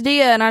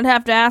quesadilla and I'd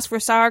have to ask for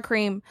sour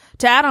cream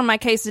to add on my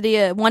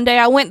quesadilla. One day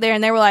I went there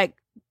and they were like,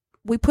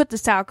 we put the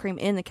sour cream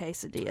in the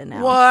quesadilla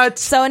now. What?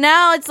 So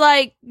now it's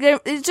like,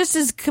 it's just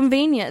as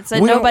convenience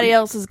that nobody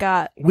else has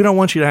got. We don't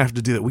want you to have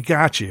to do that. We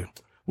got you.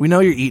 We know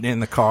you're eating it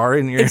in the car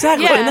and you're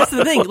exactly. Yeah. And that's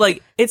the thing.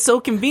 Like, it's so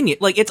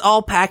convenient. Like, it's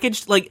all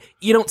packaged. Like,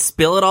 you don't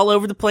spill it all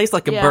over the place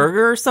like a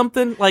burger or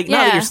something. Like, not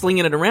that you're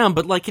slinging it around,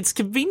 but like it's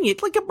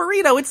convenient. Like a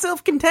burrito. It's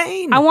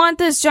self-contained. I want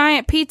this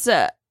giant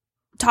pizza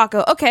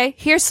taco. Okay,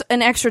 here's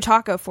an extra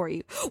taco for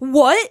you.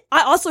 What?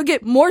 I also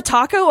get more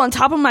taco on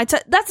top of my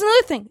that's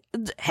another thing.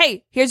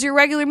 Hey, here's your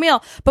regular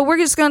meal, but we're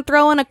just gonna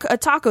throw in a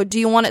taco. Do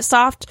you want it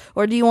soft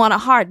or do you want it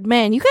hard?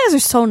 Man, you guys are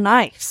so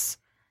nice.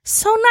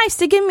 So nice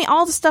to give me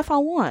all the stuff I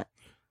want.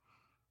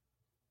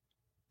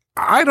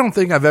 I don't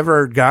think I've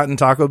ever gotten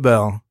Taco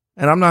Bell,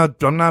 and I'm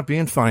not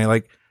being funny.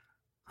 Like,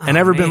 I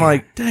never been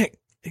like, dang,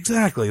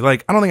 Exactly.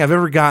 Like, I don't think I've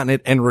ever gotten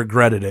it and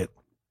regretted it.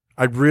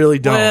 I really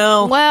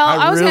don't. Well,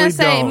 I was really going to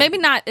say, don't. maybe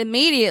not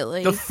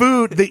immediately. The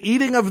food, the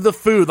eating of the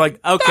food,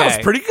 like, that was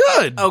pretty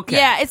good. Okay.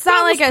 Yeah, it's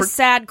not like a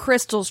sad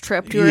Crystals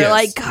trip. You're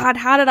like, God,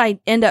 how did I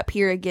end up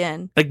here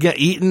again? Again,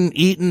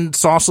 eating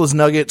sauceless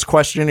nuggets,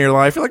 questioning your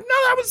life. You're like,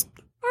 no, that was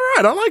all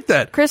right. I like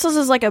that. Crystals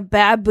is like a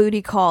bad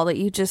booty call that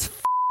you just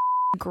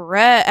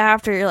regret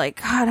after. You're like,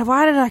 God,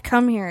 why did I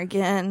come here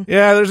again?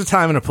 Yeah, there's a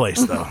time and a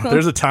place, though.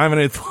 There's a time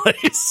and a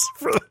place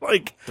for,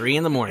 like, 3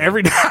 a.m.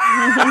 every day.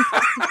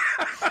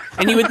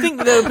 And you would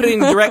think they would put it in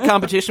direct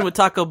competition with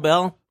Taco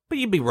Bell, but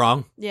you'd be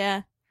wrong.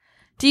 Yeah.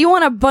 Do you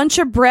want a bunch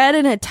of bread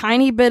and a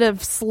tiny bit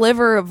of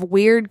sliver of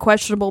weird,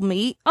 questionable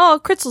meat?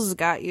 Oh, Crystals has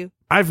got you.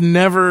 I've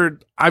never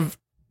had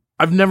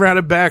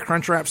a bad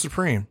Crunchwrap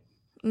Supreme.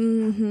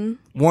 Mm-hmm.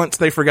 Once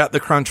they forgot the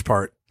crunch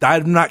part.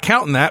 I'm not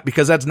counting that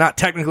because that's not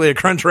technically a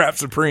Crunchwrap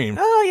Supreme.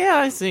 Oh yeah,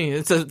 I see.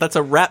 That's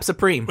a Wrap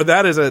Supreme. But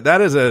that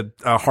is a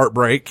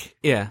heartbreak.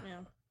 Yeah.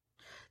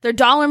 Their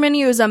dollar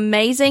menu is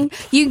amazing.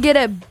 You can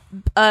get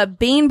a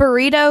bean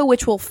burrito,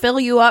 which will fill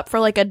you up for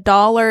like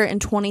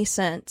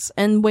 $1.20.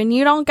 And when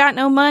you don't got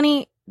no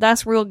money,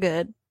 that's real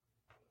good.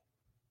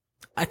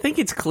 I think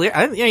it's clear.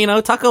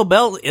 Taco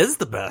Bell is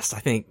the best. I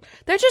think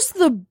They're just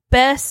the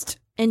best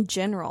in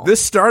general.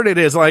 This started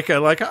as like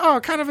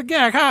kind of a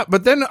gag, huh?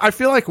 But then I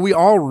feel like we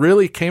all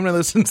really came to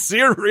the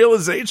sincere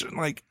realization,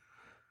 like,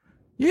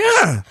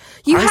 yeah,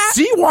 I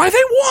see why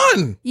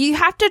they won. You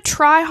have to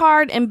try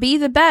hard and be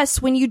the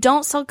best when you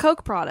don't sell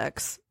Coke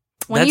products.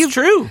 That's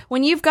true.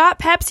 When you've got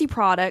Pepsi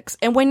products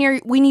and when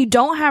you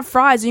don't have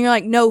fries and you're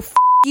like, no,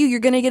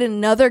 you're going to get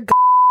another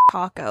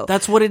taco.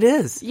 That's what it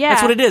is. Yeah.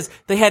 That's what it is.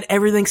 They had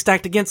everything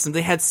stacked against them.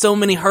 They had so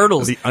many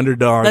hurdles. The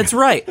underdog. That's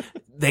right.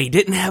 They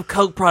didn't have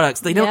Coke products.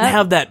 They don't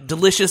have that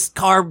delicious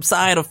carb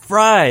side of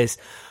fries.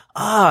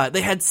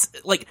 They had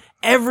like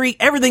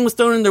everything was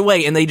thrown in their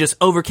way and they just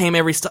overcame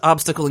every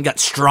obstacle and got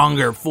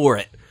stronger for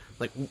it.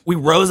 Like, we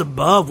rose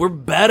above. We're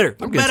better.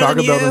 I'm getting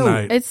Taco Bell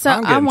tonight.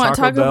 I want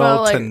Taco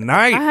Bell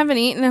tonight. I haven't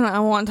eaten and I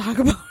want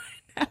Taco Bell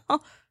right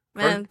now.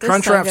 Man,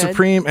 Crunchwrap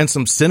Supreme and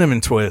some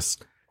cinnamon twists.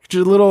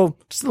 Just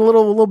a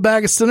little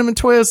bag of cinnamon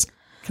twists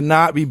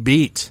cannot be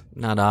beat.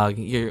 No, dog.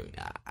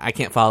 I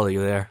can't follow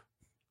you there.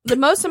 The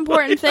most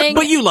important thing,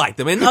 but you like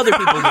them, and other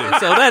people do.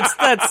 So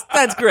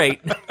that's great.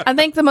 I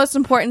think the most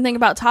important thing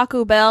about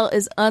Taco Bell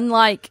is,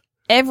 unlike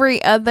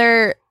every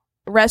other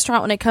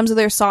restaurant when it comes to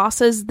their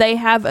sauces, they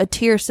have a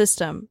tier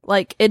system.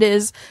 Like,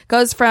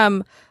 goes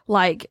from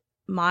like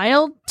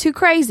mild to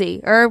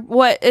crazy, or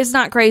what is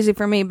not crazy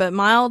for me, but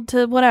mild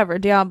to whatever,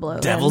 Diablo.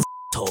 Devil's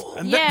toll.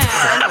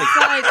 Yeah. And it's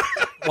like,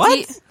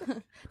 what?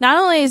 Not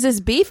only is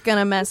this beef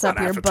gonna mess up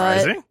your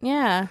butt,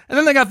 yeah. And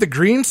then they got the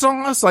green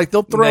sauce. Like,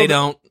 they'll throw. They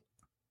don't.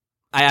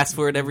 I asked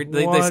for it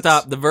they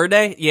stopped the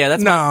Verde. Yeah,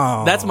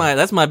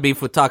 that's my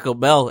beef with Taco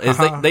Bell. Is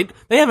they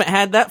haven't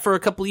had that for a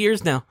couple of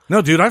years now.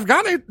 No, dude, I've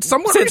got it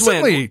somewhat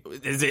recently.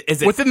 When? Is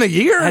it within the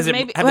year? Have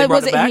they brought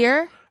was it back?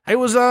 Here? It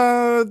was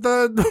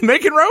the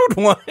Macon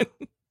Road one.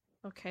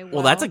 Okay,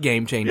 well, that's a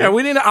game changer.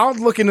 Yeah, I'll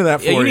look into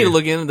that for you. You need to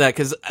look into that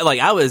because, like,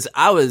 I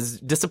was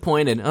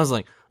disappointed. I was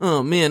like,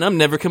 oh man, I'm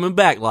never coming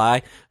back.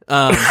 Lie,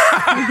 but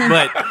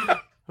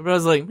I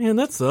was like, man,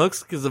 that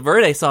sucks because the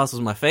Verde sauce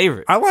was my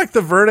favorite. I like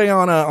the Verde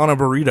on a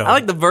burrito. I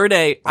like the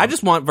Verde. I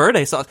just want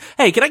Verde sauce.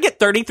 Hey, can I get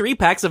 33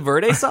 packs of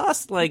Verde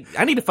sauce? Like,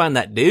 I need to find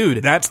that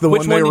dude. That's the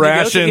Which one they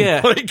ration. Yeah,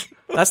 like,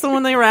 that's the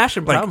one they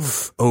ration. Like,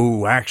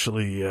 oh,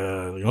 actually,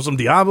 you want some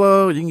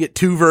Diablo? You can get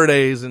 2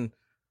 Verdes and.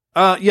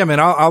 Yeah,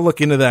 man, I'll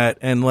look into that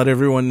and let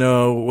everyone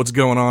know what's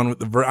going on with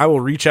the I will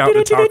reach out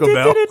to Taco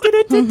Bell.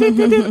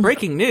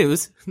 Breaking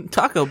news,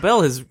 Taco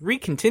Bell has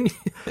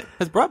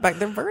brought back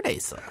their Verde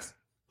sauce.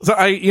 So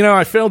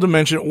I failed to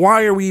mention,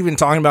 why are we even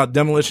talking about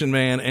Demolition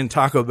Man and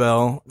Taco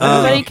Bell?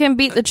 Everybody can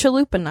beat the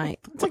Chalupa night.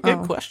 That's a good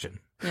question.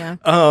 Yeah.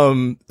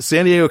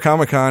 San Diego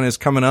Comic-Con is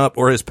coming up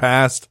or has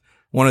passed.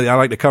 I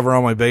like to cover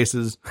all my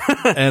bases.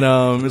 And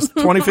it's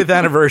 25th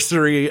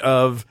anniversary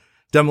of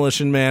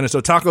Demolition Man. And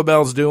so Taco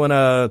Bell's doing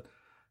a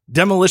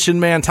Demolition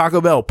Man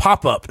Taco Bell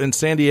pop-up in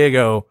San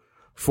Diego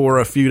for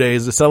a few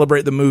days to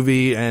celebrate the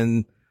movie.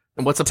 And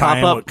what's a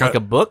pop-up? Like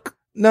a book?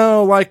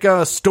 No, like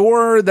a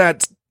store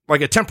that's like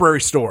a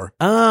temporary store.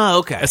 Oh,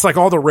 okay. It's like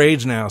all the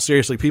rage now.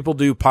 Seriously, people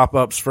do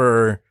pop-ups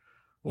for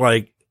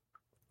like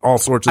all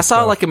sorts of stuff.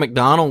 I saw like a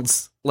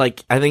McDonald's,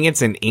 like I think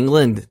it's in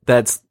England,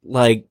 that's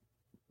like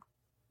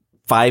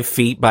 5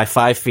 feet by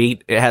 5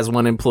 feet. It has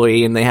one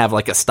employee and they have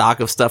like a stock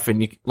of stuff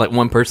and like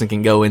one person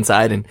can go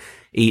inside and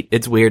eat.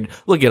 It's weird.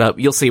 Look it up.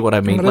 You'll see what I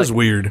mean. That is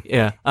weird.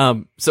 Yeah.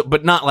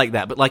 But not like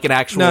that, but like an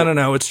actual.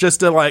 No. It's just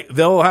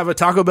they'll have a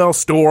Taco Bell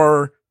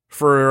store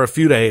for a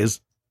few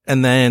days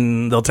and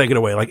then they'll take it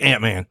away like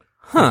Ant-Man.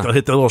 Like they'll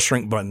hit the little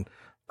shrink button.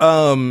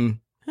 But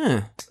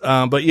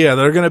yeah,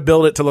 they're going to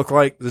build it to look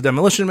like the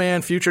Demolition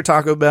Man, future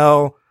Taco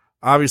Bell,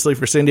 obviously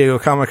for San Diego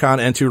Comic-Con,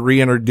 and to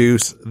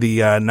reintroduce the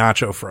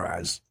nacho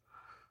fries.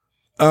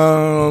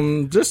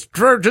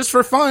 Just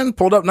for fun,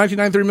 pulled up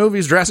 1993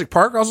 movies. Jurassic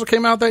Park also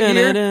came out that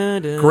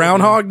year.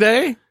 Groundhog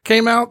Day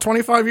came out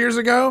 25 years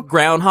ago.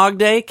 Groundhog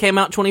Day came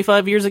out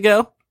 25 years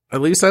ago.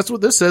 At least that's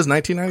what this says,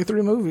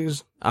 1993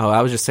 movies. Oh,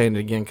 I was just saying it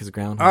again because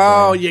Groundhog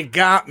Oh, Day. you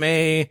got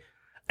me.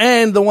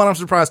 And the one I'm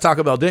surprised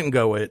Taco Bell didn't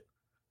go with,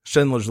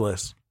 Schindler's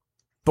List.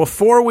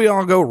 Before we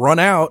all go run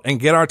out and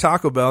get our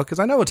Taco Bell, because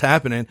I know what's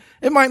happening.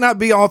 It might not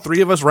be all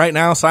three of us right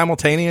now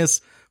simultaneous,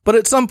 but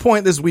at some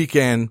point this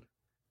weekend,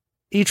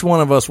 each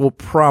one of us will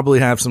probably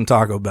have some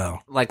Taco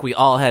Bell. Like we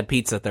all had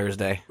pizza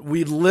Thursday.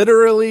 We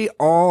literally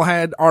all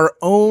had our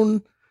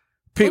own.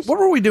 What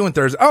were we doing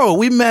Thursday? Oh,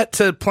 we met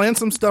to plan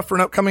some stuff for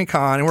an upcoming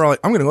con, and we're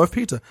like, I'm going to go have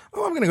pizza.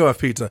 Oh, I'm going to go have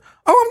pizza.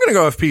 Oh, I'm going to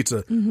go have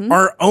pizza. Mm-hmm.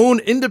 Our own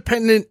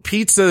independent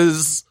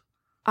pizzas.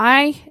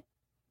 I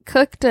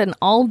cooked an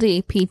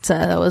Aldi pizza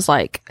that was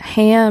like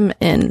ham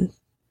and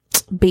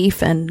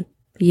beef and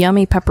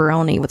yummy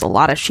pepperoni with a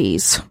lot of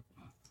cheese.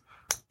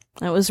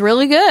 It was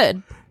really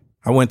good.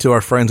 I went to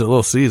our friends at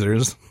Little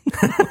Caesars.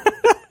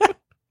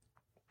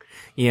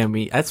 Yeah,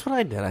 that's what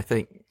I did, I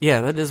think.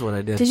 Yeah, that is what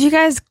I did. Did you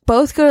guys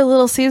both go to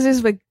Little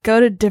Caesars but go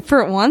to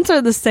different ones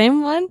or the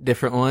same one?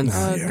 Different ones.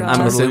 Oh, Yeah, God.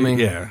 I'm assuming.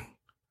 Yeah.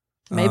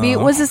 Maybe it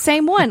was the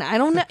same one. I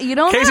don't know. You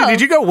don't Casey, know.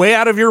 did you go way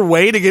out of your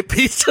way to get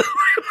pizza?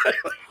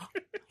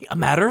 A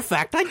matter of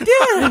fact,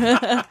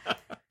 I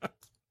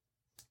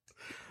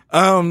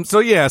did. So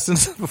yeah,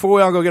 since before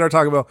we all go get our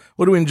Taco Bell,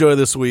 what do we enjoy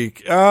this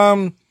week?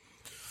 I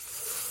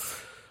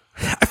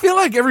feel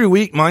like every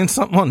week mine's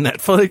something on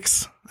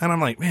Netflix. And I'm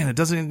like, man, it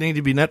doesn't need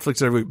to be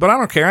Netflix every week. But I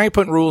don't care. I ain't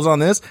putting rules on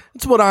this.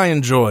 It's what I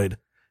enjoyed.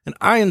 And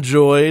I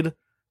enjoyed,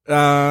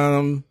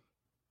 I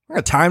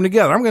got time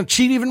together. I'm going to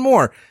cheat even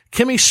more.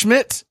 Kimmy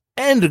Schmidt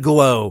and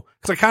Glow.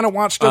 Because I kind of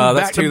watched them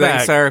That's back two to back.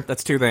 things, sir.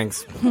 That's two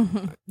things.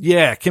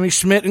 Yeah, Kimmy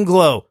Schmidt and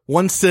Glow.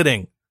 One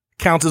sitting.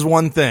 Counts as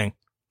one thing.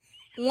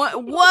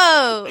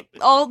 Whoa!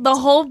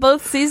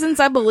 Both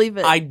seasons. I believe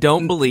it. I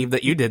don't believe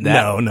that you did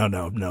that.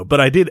 No. But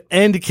I did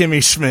end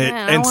Kimmy Schmidt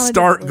Man, I and wanna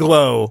start do it.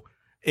 Glow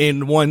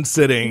in one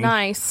sitting.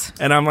 Nice.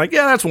 And I'm like,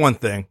 yeah, that's one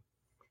thing.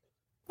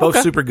 Both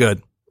Okay. super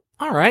good.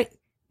 All right.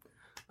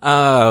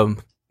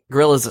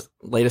 Gorilla's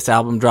latest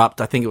album dropped,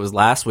 I think it was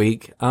last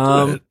week.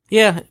 Good.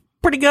 Yeah,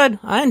 pretty good.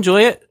 I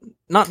enjoy it.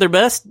 Not their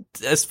best.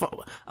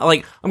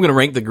 I'm going to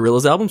rank the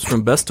Gorillaz albums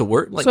from best to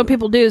worst. That's what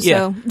people do.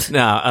 Yeah. So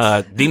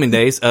No, Demon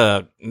Days.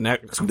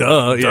 Next.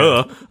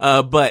 Yeah.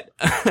 But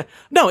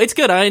no, it's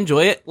good. I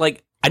enjoy it.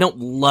 Like, I don't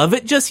love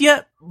it just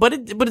yet, but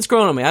it's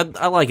growing on me.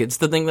 I like it. It's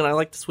the thing that I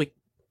like this week.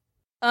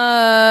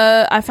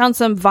 I found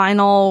some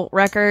vinyl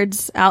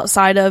records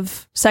outside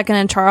of Second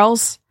and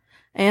Charles,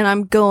 and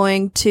I'm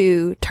going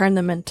to turn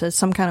them into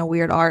some kind of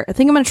weird art. I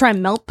think I'm going to try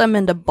and melt them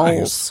into bowls.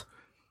 Nice.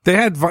 They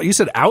had, you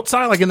said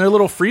outside, like in their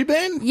little free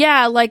bin?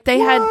 Yeah, like they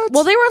had,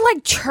 well, they were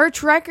like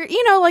church record,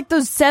 like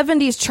those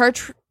 70s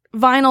church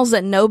vinyls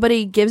that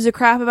nobody gives a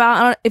crap about.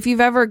 I don't, if you've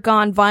ever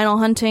gone vinyl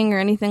hunting or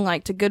anything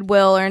like to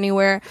Goodwill or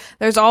anywhere,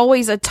 there's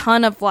always a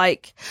ton of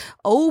like,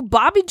 oh,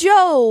 Bobby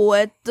Joe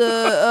at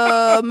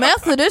the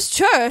Methodist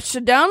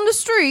church down the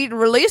street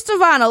released a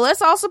vinyl.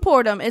 Let's all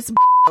support him. It's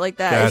like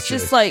that. Gotcha. It's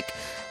just like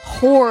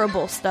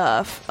horrible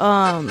stuff.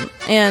 And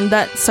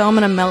so I'm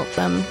gonna melt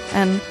them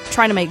and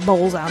try to make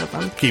bowls out of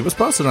them. Keep us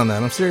posted on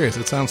that. I'm serious.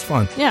 It sounds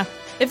fun. Yeah.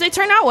 If they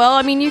turn out well,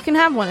 I mean, you can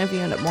have one if you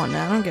end up wanting it.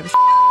 I don't give a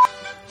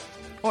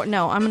Or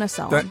no, I'm gonna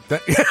sell them.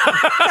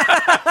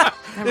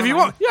 If you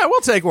want, yeah,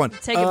 we'll take one.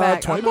 Take it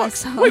back. $20. I'm gonna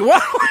sell Wait, them.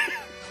 what?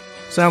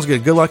 Sounds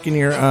good. Good luck in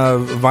your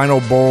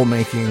vinyl bowl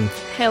making.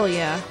 Hell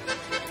yeah.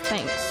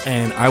 Thanks.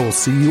 And I will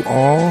see you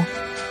all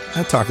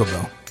at Taco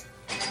Bell.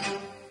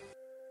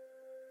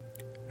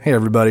 Hey,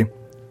 everybody.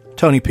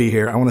 Tony P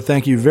here. I want to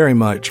thank you very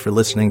much for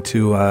listening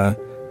to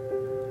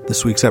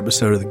this week's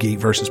episode of the Geek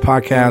Versus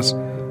Podcast,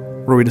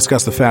 where we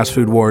discuss the fast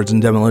food wars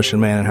and Demolition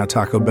Man and how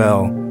Taco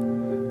Bell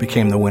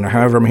became the winner.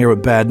 However, I'm here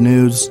with bad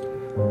news.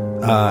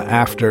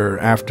 After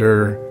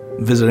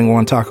visiting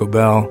one Taco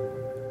Bell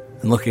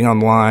and looking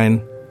online,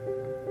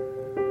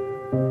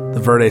 the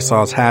Verde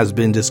sauce has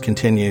been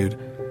discontinued.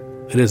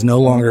 It is no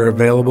longer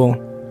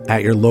available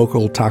at your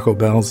local Taco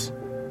Bells.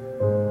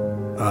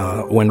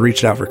 When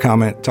reached out for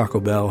comment, Taco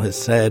Bell has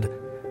said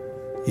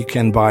you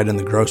can buy it in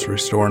the grocery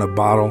store in a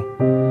bottle.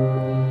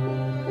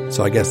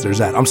 So I guess there's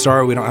that. I'm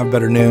sorry we don't have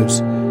better news.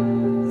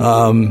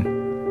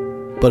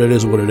 But it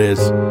is what it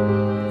is.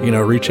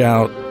 Reach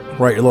out,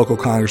 write your local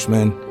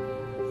congressman.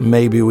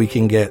 Maybe we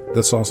can get the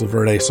Salsa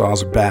Verde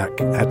sauce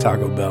back at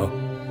Taco Bell.